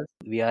players.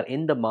 We are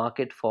in the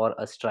market for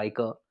a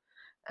striker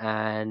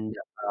and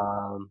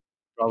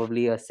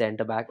probably a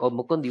centre back. Oh,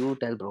 Mukund, you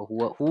tell, bro,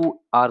 who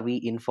are we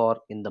in for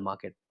in the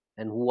market,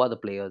 and who are the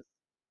players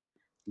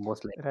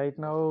most likely? Right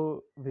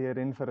now, we are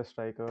in for a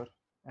striker,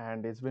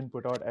 and it's been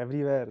put out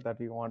everywhere that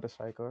we want a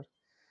striker.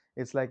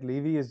 It's like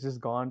Levy has just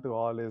gone to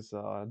all his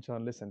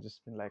journalists and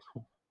just been like,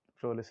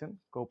 bro, listen,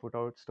 go put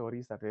out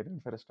stories that we're in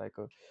for a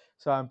striker.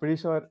 So I'm pretty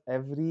sure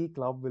every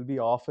club will be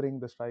offering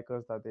the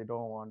strikers that they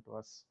don't want to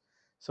us.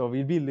 So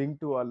we'll be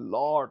linked to a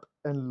lot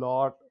and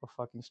lot of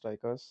fucking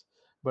strikers.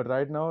 But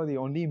right now, the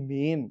only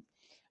main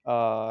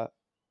uh,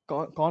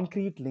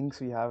 concrete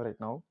links we have right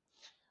now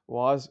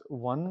was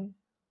one.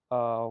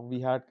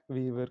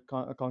 We were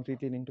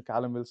concretely linked to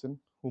Callum Wilson,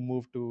 who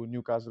moved to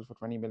Newcastle for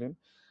 20 million.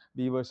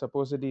 We were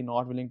supposedly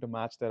not willing to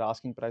match their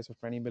asking price of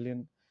 20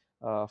 million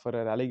for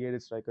a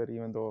relegated striker,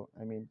 even though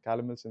I mean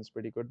Callum Wilson's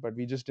pretty good, but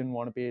we just didn't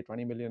want to pay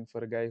 20 million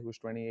for a guy who's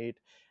 28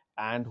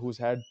 and who's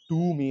had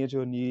two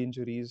major knee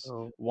injuries,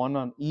 Oh, one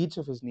on each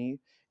of his knee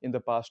in the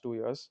past 2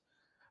 years.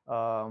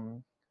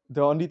 Um,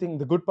 the only thing,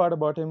 the good part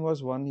about him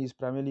was one, he's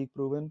Premier League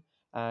proven,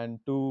 and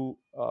two,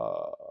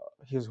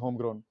 he's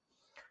homegrown.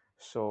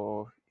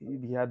 So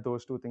he had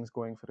those two things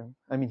going for him.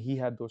 I mean, he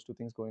had those two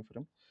things going for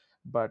him,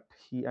 but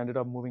he ended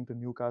up moving to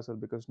Newcastle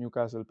because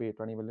Newcastle paid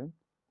 20 million.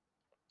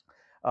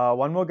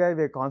 One more guy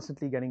we're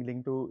constantly getting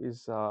linked to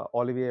is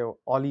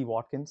Ollie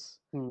Watkins.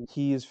 hmm.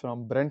 He is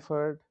from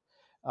Brentford.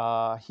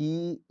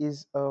 He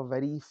is a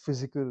very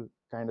physical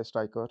kind of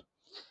striker.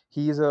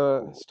 He is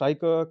a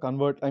striker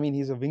convert. I mean,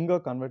 he's a winger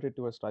converted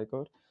to a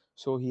striker,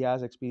 so he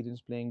has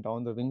experience playing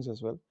down the wings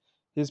as well.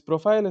 His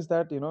profile is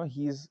that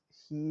he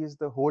is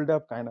the hold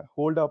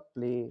up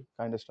play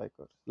kind of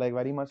striker, like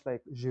very much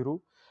like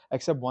Giroud,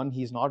 except one,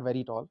 he's not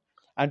very tall,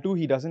 and two,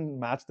 he doesn't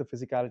match the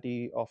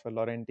physicality of a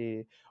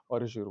Lorente or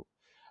a Giroud.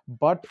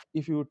 But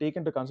if you take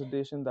into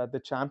consideration that the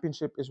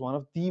championship is one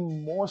of the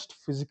most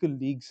physical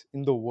leagues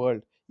in the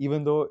world,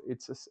 even though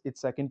it's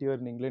second tier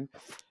in England,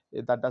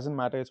 that doesn't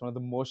matter. It's one of the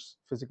most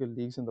physical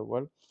leagues in the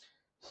world.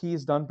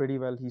 He's done pretty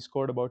well. He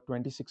scored about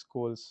 26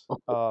 goals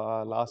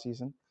last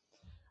season.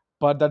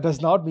 But that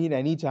does not mean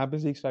any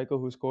Champions League striker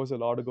who scores a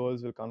lot of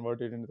goals will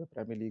convert it into the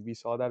Premier League. We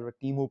saw that with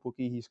Timo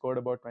Pukki. He scored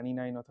about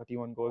 29 or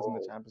 31 goals in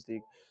the Oh, Champions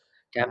League,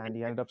 and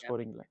he championship. ended up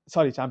scoring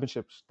sorry,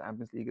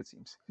 Champions League it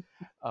seems.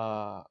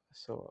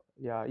 So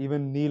yeah,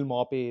 even Neil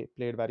Maupay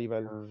played very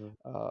well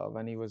Uh,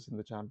 when he was in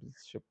the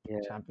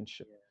yeah.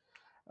 championship.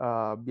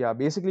 Yeah,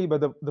 basically,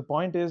 but the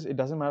point is, it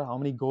doesn't matter how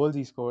many goals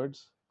he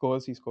scores.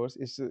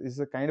 Is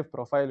the kind of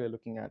profile we're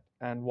looking at,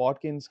 and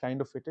Watkins kind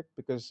of fit it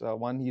because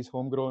one, he's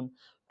homegrown,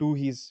 two,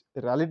 he's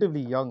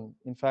relatively young.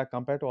 In fact,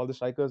 compared to all the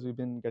strikers we've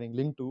been getting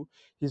linked to,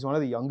 he's one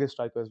of the youngest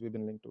strikers we've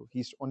been linked to.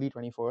 He's only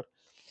 24.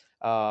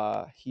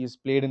 He's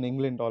played in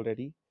England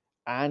already,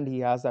 and he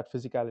has that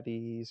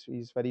physicality.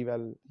 He's very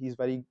well. He's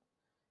very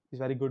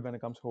good when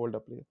it comes to hold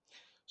up play.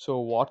 So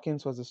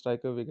Watkins was the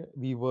striker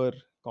we were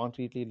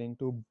concretely linked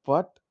to.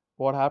 But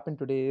what happened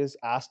today is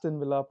Aston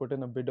Villa put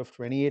in a bid of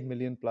 28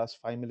 million plus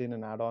 5 million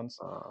in add-ons.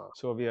 Uh,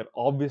 So we are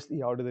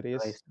obviously out of the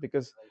race Christ.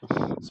 because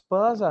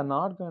Spurs are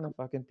not going to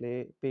fucking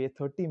pay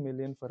 30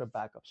 million for a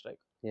backup striker.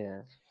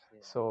 Yeah.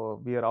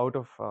 So we are out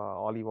of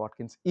Ollie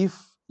Watkins if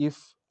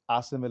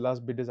Aston Villa's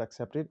bid is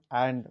accepted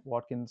and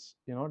Watkins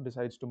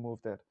decides to move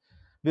there.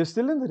 We're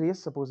still in the race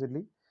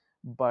supposedly,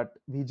 but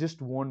we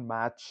just won't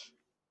match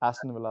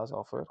Aston Villa's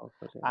offer,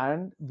 Offer, yeah.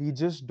 and we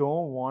just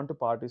don't want to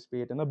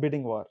participate in a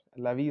bidding war.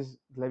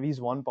 Levy's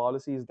one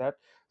policy is that,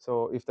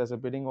 so if there's a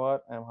bidding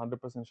war, I'm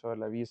 100% sure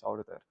Levy is out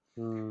of there.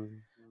 Hmm.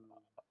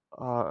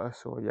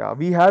 So yeah,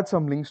 we had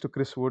some links to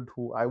Chris Wood,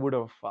 who I would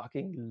have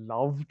fucking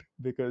loved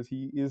because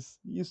he's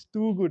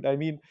too good. I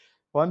mean,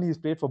 one, he's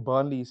played for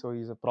Burnley, so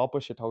he's a proper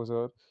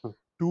shithouser. Hmm.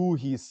 Two,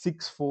 he's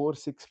 6'4",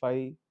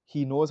 6'5".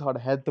 He knows how to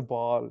head the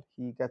ball.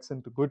 He gets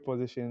into good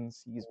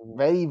positions. He's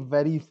very,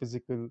 very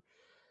physical.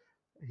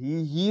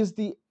 He's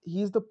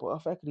the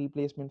perfect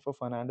replacement for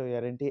Fernando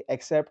Llorente,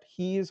 except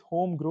he is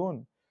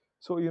homegrown.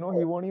 So he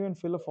won't even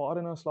fill a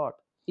foreigner slot.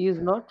 He is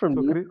not from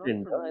So New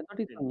Zealand. I thought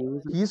he's from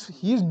New Zealand.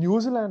 he's New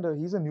Zealander.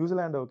 He's a New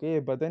Zealander, okay.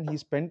 But then he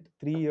spent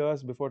 3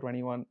 years before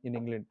 21 in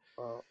England.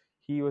 Wow.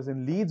 He was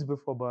in Leeds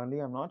before Burnley.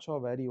 I'm not sure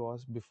where he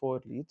was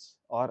before Leeds,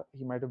 or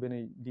he might have been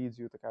in Leeds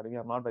Youth Academy.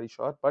 I'm not very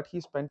sure. But he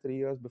spent 3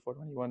 years before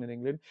 21 in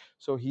England,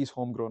 so he's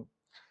homegrown.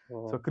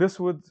 So Oh. Chris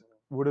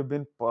would have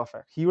been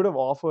perfect. He would have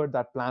offered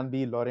that plan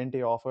B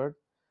Lorente offered,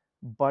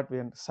 but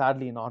we're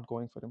sadly not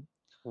going for him.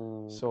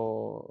 Hmm.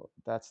 So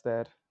that's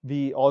there.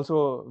 We've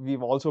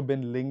also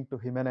been linked to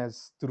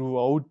Jimenez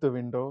throughout the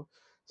window,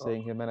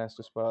 saying Jimenez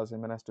to Spurs,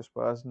 Jimenez to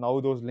Spurs. Now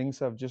those links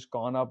have just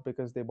gone up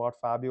because they bought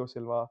Fabio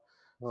Silva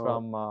Oh.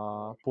 from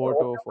What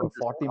Porto happened for to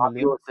 40 Fabio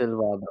million.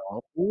 Silva,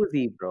 bro? Who is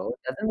he, bro?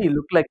 Doesn't he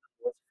look like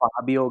the most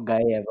Fabio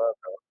guy ever,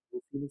 bro?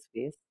 You see his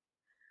face?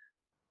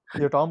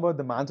 You're talking about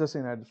the Manchester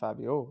United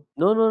Fabio.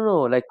 No.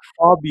 Like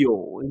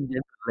Fabio in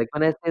general. Like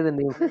when I say the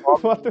name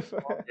What the Fabio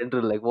fuck? in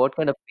general, like what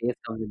kind of face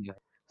comes in your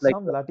head? Like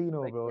Some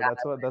Latino, bro.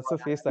 That's the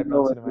face that Latino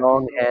comes with to my head.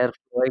 long hair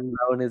flowing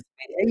down his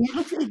face. And he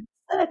looks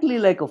exactly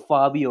like a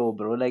Fabio,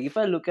 bro. Like if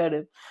I look at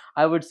him,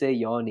 I would say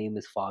your name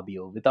is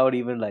Fabio without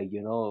even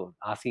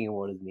asking him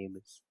what his name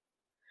is.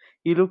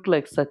 He looked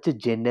like such a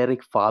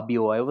generic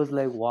Fabio. I was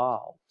like,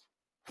 wow.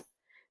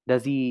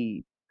 Does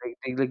he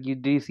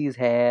do you see his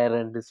hair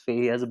and his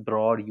face? He has a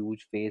broad,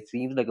 huge face.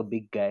 Seems like a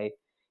big guy.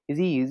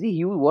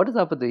 What is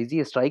up with is he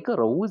a striker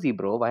or who is he,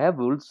 bro? Why have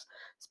Wolves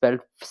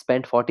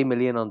spent 40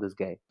 million on this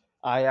guy?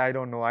 I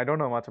don't know. I don't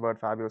know much about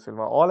Fabio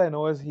Silva. All I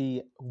know is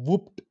he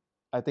whooped,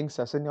 I think,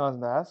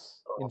 Sessegnon's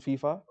ass in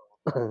FIFA.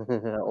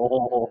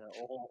 Oh,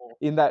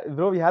 In that,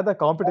 bro, we had the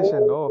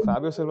competition. No,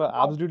 Fabio Silva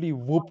oh. absolutely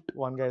whooped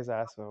one guy's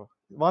ass. So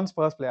one's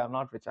first player. I'm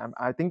not which.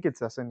 I think it's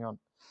Sessegnon.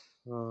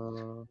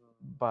 Uh,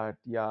 But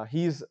yeah,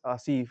 he's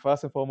see,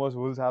 first and foremost,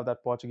 Wolves have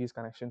that Portuguese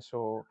connection.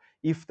 So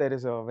if there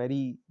is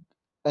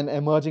an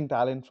emerging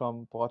talent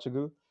from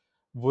Portugal,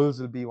 Wolves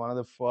will be one of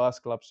the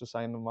first clubs to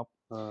sign him up.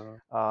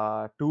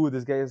 uh, Two,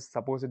 this guy is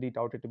supposedly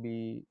touted to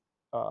be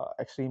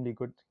extremely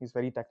good. He's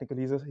very technical.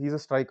 He's a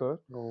striker.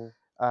 oh.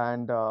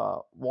 And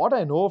what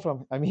I know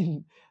from, I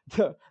mean,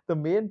 the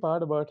main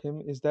part about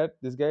him is that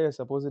this guy is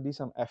supposedly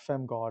some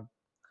FM god.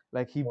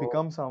 Like he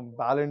becomes some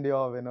Ballon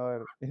d'Or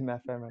winner in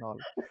FM and all.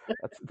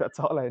 That's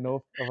all I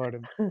know about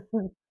him.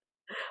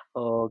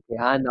 Okay,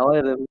 now I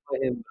remember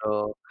him,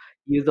 bro.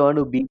 He's the one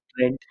who beat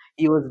Trent.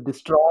 He was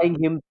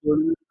destroying him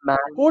full man.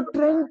 Oh,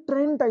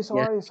 Trent, I Yeah,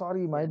 saw.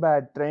 Sorry, my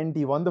bad. Trent,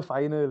 he won the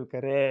final.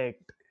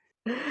 Correct.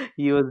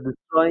 he was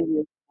destroying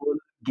him full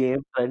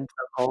game. Trent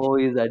somehow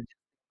is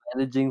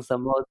managing,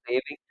 somehow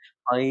saving.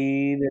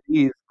 Finally,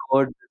 he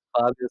scored with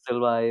Fabio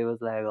Silva. I was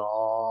like,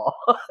 oh,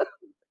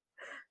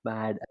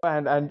 mad.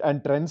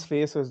 And Trent's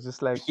face was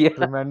just like Yeah,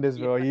 tremendous,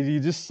 bro. He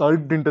just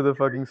sulked into the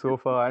fucking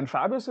sofa. And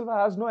Fabio Silva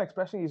has no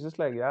expression. He's just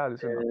like, yeah,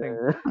 this is nothing.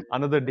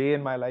 Another day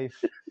in my life.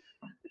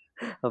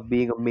 of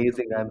being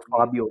amazing. I'm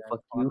Fabio.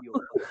 Fuck you.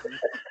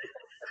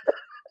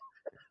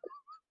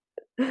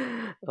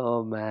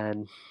 Oh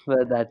man,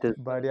 well, that is.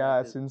 But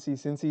yeah, since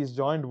he's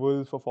joined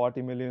Wolves for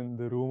 40 million,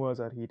 the rumors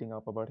are heating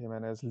up about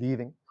Jimenez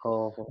leaving.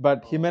 Oh,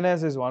 But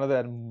Jimenez is one of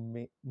their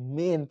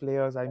main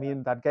players. I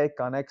mean, that guy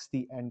connects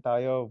the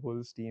entire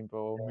Wolves team,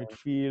 bro.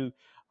 Midfield,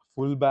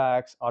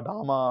 fullbacks,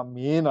 Adama,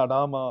 main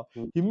Adama.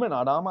 Him and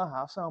Adama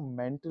have some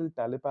mental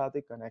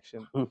telepathic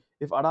connection.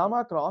 If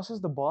Adama crosses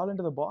the ball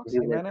into the box, he's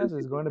like, Jimenez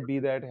is going to be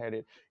there to head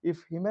it.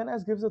 If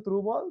Jimenez gives a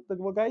through ball, the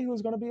guy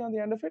who's going to be on the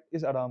end of it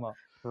is Adama.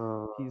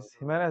 uh,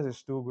 Jimenez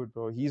is too good,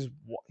 bro. He's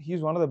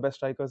one of the best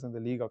strikers in the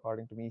league,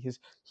 according to me.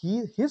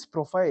 His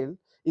profile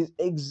is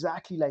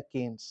exactly like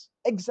Kane's.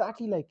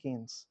 Exactly like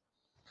Kane's.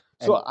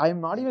 And So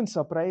I'm not even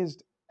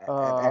surprised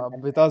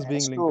and with us being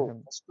just linked to to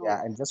him.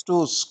 yeah, and just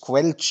to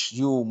squelch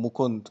you,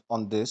 Mukund,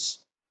 on this,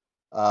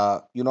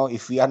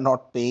 if we are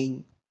not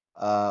paying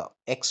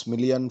X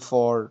million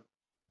for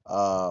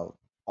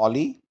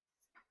Ollie,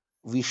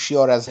 we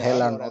sure as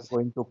hell are not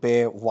going to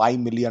pay Y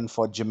million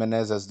for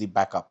Jimenez as the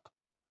backup.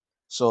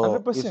 So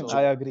 100%,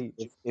 I agree.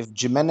 if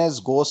Jimenez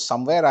goes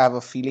somewhere, I have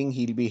a feeling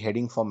he'll be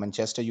heading for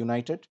Manchester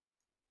United.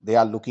 They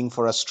are looking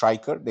for a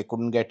striker. They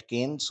couldn't get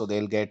Kane, so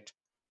they'll get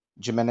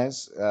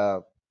Jimenez.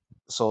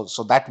 So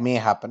that may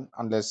happen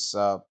unless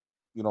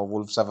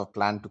Wolves have a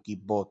plan to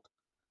keep both.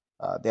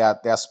 They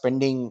are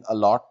spending a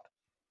lot.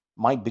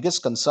 My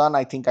biggest concern,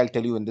 I think I'll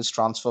tell you, in this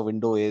transfer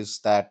window is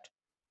that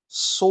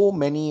so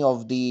many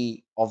of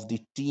the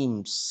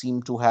teams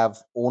seem to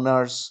have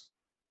owners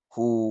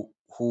who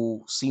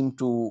seem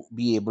to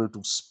be able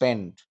to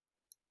spend.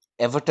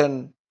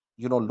 Everton,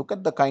 look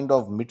at the kind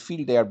of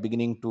midfield they are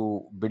beginning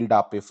to build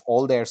up. If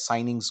all their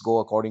signings go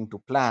according to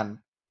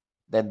plan,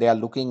 then they are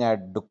looking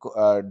at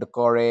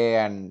Decore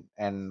and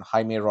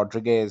Jaime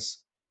Rodriguez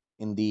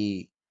in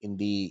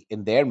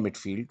their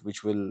midfield,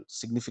 which will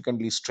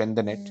significantly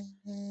strengthen it.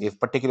 If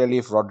particularly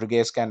if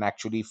Rodriguez can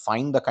actually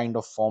find the kind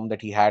of form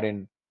that he had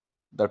in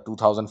the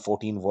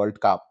 2014 World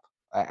Cup,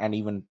 and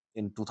even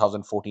in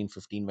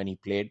 2014-15 when he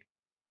played,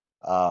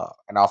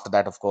 and after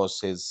that, of course,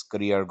 his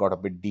career got a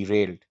bit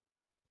derailed,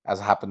 as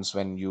happens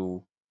when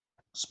you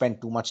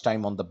spend too much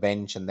time on the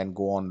bench and then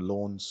go on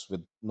loans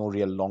with no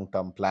real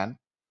long-term plan.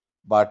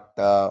 But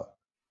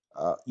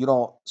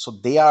so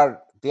they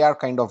are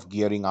kind of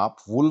gearing up.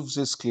 Wolves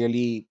is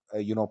clearly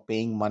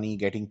paying money,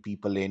 getting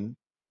people in.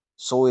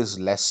 So is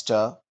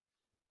Leicester.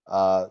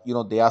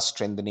 They are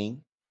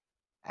strengthening,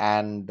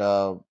 and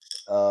uh,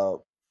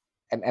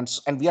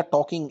 and we are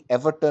talking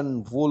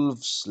Everton,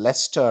 Wolves,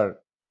 Leicester,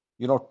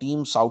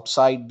 teams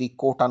outside the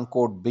quote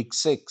unquote big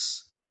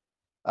six.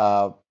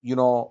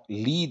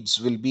 Leeds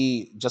will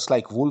be just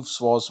like Wolves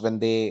was when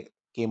they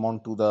came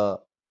onto the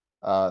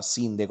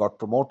scene. They got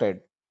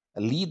promoted.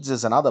 Leeds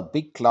is another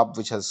big club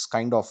which has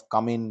kind of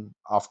come in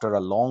after a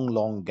long,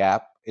 long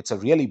gap. It's a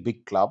really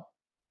big club,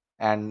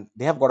 and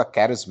they have got a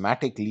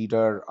charismatic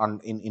leader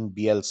in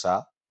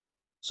Bielsa.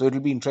 So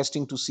it'll be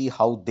interesting to see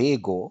how they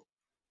go.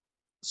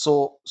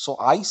 So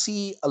I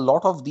see a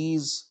lot of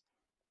these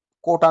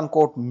quote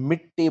unquote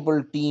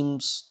mid-table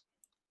teams,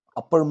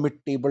 upper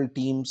mid-table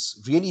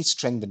teams really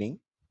strengthening.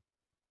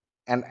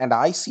 And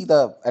I see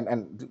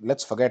and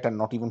let's forget and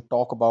not even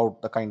talk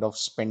about the kind of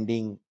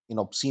spending in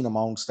obscene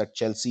amounts that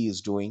Chelsea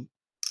is doing.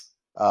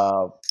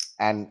 uh,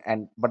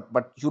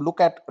 but you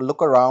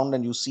look around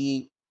and you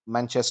see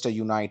Manchester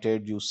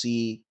United, you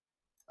see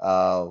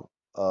uh,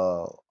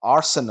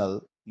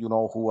 Arsenal,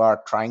 who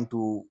are trying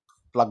to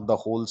plug the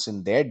holes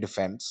in their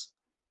defense,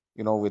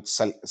 with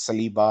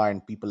Saliba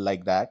and people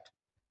like that.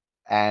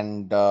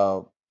 and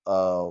uh,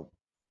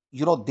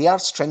 they are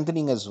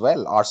strengthening as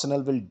well.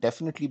 Arsenal will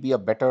definitely be a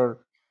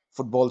better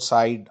football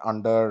side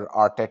under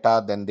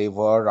Arteta than they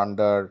were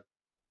under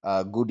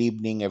Good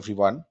Evening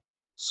Everyone.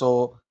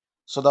 So,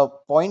 so the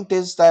point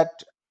is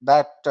that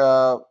we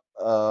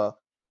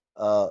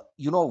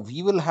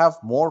will have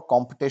more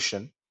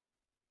competition.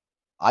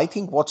 I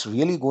think what's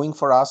really going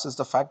for us is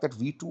the fact that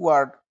we too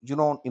are,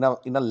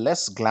 in a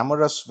less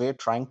glamorous way,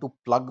 trying to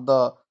plug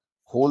the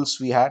holes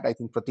we had. I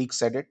think Pratik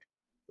said it.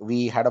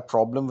 We had a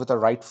problem with a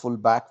right full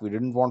back. We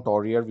didn't want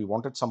Aurier. We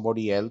wanted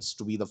somebody else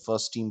to be the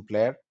first team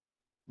player.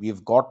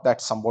 We've got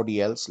that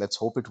somebody else. Let's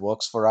hope it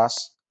works for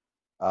us.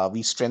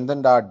 We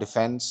strengthened our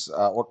defense,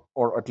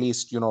 or at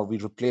least, we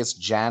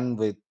replaced Jan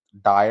with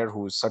Dyer,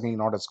 who is certainly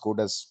not as good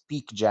as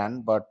peak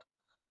Jan, but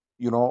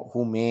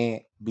who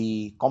may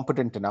be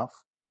competent enough.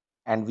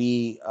 And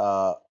we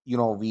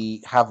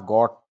have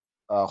got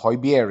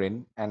Højbjerg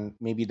in, and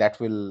maybe that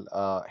will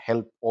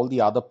help all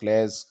the other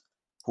players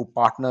who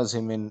partners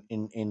him in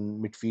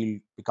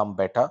midfield become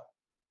better.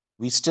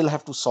 We still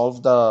have to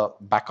solve the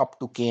backup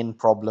to Kane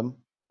problem,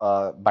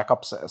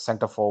 backup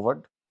center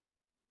forward.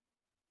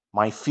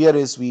 My fear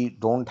is we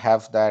don't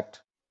have that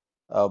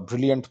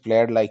brilliant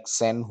player like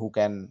Sen who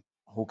can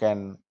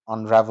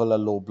unravel a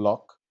low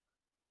block.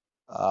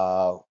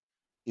 Uh,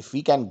 if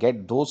we can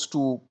get those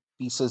two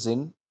pieces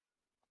in,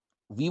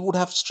 we would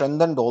have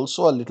strengthened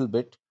also a little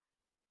bit,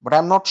 but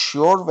I'm not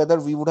sure whether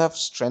we would have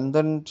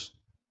strengthened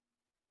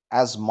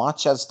as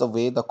much as the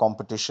way the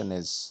competition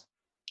is.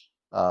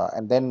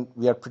 And then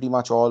we are pretty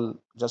much all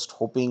just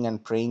hoping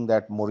and praying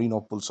that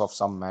Mourinho pulls off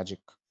some magic.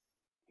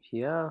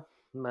 Yeah,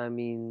 I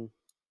mean,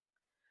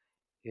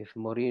 if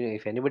Mourinho,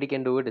 if anybody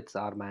can do it, it's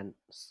our man.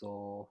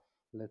 So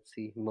let's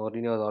see.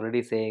 Mourinho is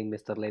already saying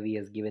Mr. Levy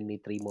has given me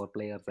three more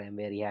players. I am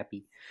very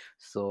happy.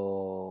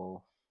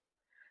 So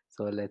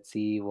let's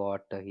see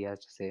what he has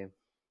to say.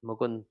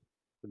 Mukund,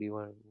 what do you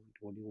want?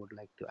 What you would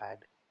like to add?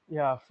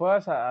 Yeah,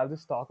 first I'll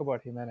just talk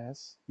about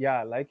Jimenez.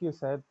 Yeah, like you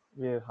said,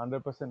 we're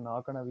 100%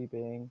 not gonna be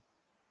paying.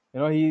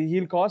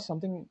 He'll cost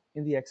something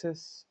in the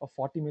excess of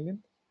 40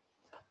 million.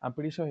 I'm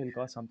pretty sure he'll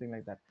cost something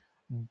like that.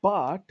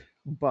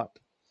 But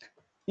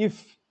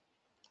if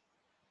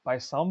by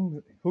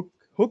some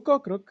hook or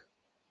crook,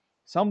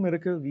 some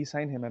miracle we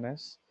sign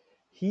Jimenez,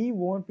 he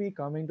won't be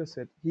coming to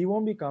sit. He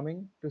won't be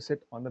coming to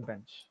sit on the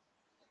bench.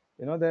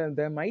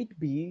 There might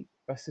be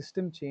a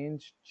system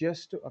change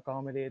just to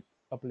accommodate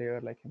a player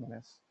like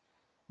Jimenez.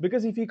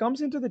 Because if he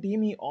comes into the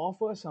team, he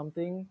offers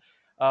something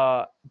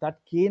that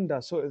Kane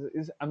does. So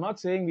I'm not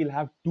saying we'll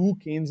have two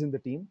Kanes in the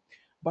team,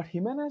 but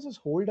Jimenez's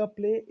hold-up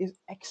play is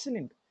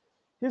excellent.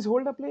 His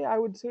hold-up play, I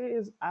would say,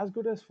 is as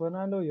good as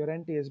Fernando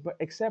Llorente's, but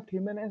except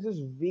Jimenez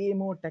is way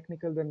more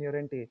technical than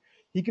Llorente.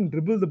 He can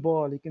dribble the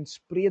ball, he can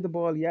spray the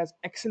ball, he has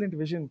excellent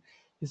vision.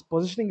 His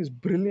positioning is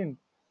brilliant.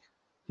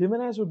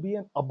 Jimenez would be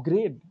an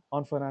upgrade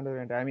on Fernando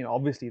Llorente. I mean,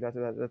 obviously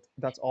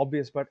that's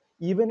obvious, but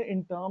even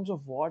in terms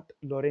of what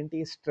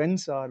Llorente's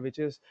strengths are, which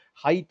is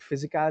height,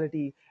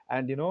 physicality,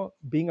 and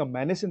being a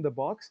menace in the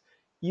box,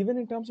 even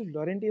in terms of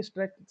Llorente's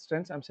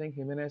strengths, I'm saying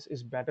Jimenez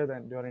is better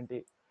than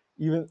Llorente.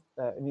 Even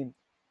I mean,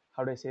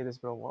 how do I say this,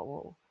 bro?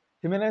 Whoa.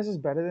 Jimenez is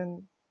better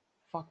than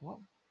fuck. What?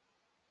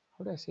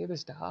 How do I say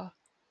this, da?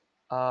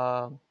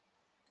 Uh,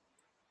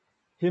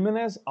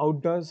 Jimenez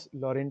outdoes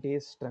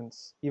Llorente's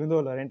strengths, even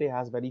though Llorente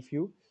has very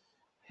few.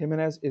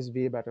 Jimenez is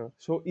way better.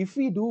 So if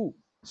we do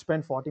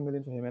spend 40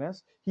 million for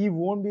Jimenez, he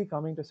won't be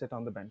coming to sit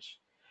on the bench.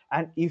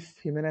 And if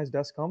Jimenez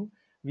does come,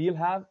 we'll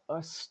have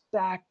a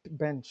stacked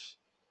bench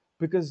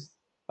because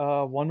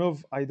one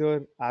of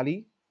either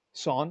Ali,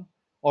 Son,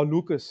 or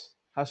Lucas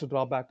has to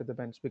drop back to the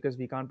bench because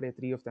we can't play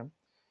three of them.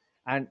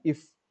 And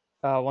if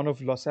one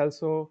of Lo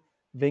Celso,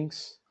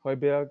 Vinks,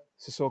 Højbjerg,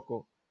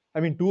 Sissoko, I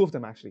mean, two of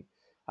them actually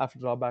have to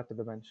drop back to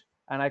the bench.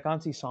 And I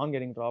can't see Son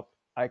getting dropped.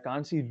 I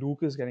can't see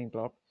Lucas getting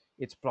dropped.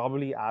 It's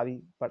probably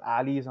Ali, but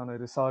Ali is on a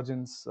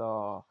resurgence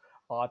arc.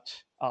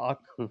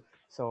 Hmm.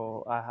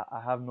 So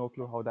I have no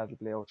clue how that will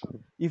play out.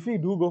 If we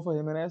do go for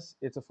Jimenez,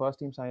 it's a first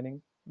team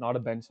signing, not a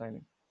bench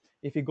signing.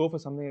 If we go for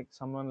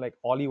someone like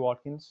Ollie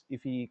Watkins,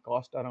 if he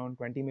cost around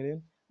 20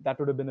 million, that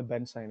would have been a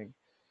bench signing.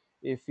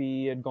 If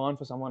he had gone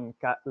for someone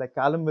like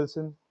Callum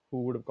Wilson,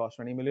 who would have cost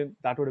 20 million,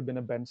 that would have been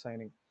a bench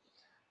signing.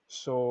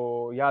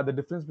 So yeah, the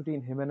difference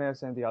between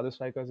Jimenez and the other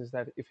strikers is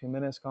that if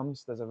Jimenez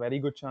comes, there's a very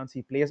good chance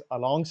he plays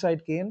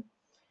alongside Kane,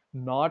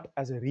 not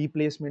as a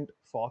replacement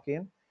for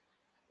Kane.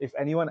 If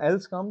anyone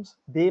else comes,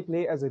 they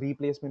play as a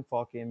replacement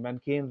for Kane. When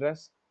Kane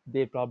rests,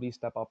 they probably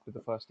step up to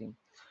the first team.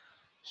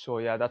 So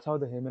yeah, that's how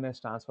the Jimenez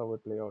transfer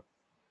would play out.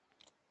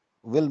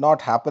 Will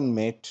not happen,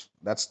 mate.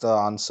 That's the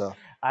answer.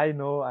 I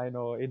know.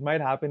 It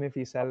might happen if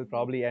we sell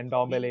probably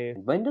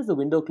Ndombele. When does the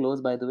window close,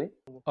 by the way?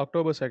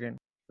 October 2nd.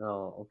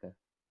 Oh, okay.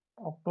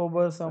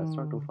 October, That's not too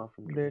some far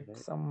from today, date, right?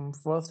 some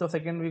first or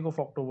second week of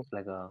October. It's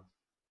like a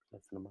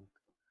less than a month.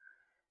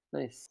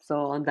 Nice.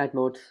 So on that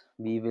note,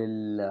 we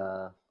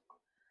will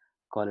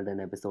call it an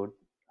episode.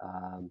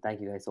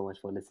 Thank you guys so much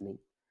for listening.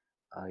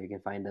 You can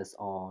find us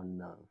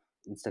on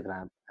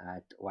Instagram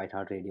at White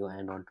Heart Radio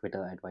and on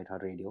Twitter at White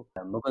Heart Radio.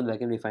 Mukund, where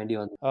can we find you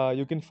on?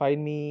 You can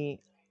find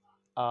me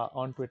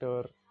on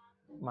Twitter.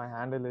 My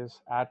handle is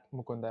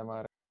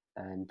 @mukundamar.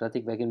 And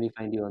Pratik, where can we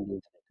find you on the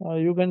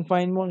internet? You can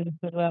find me on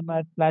Instagram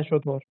at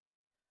FlashOthor.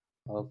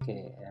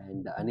 Okay,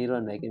 and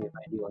Anirvan, where can we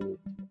find you on the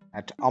internet?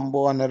 At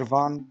Ambo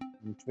Anirvan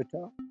on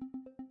Twitter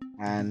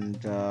and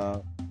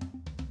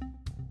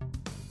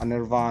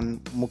Anirvan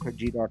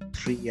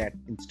Mukherjee.3 at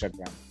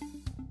Instagram.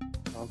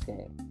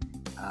 Okay.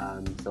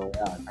 So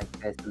yeah, thank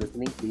you guys for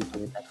listening. Please do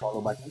hit that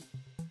follow button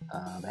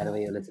wherever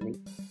you're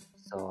listening.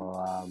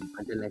 So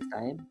until next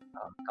time,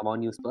 come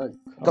on, you Spurs.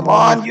 Come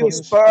on, you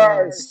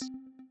Spurs!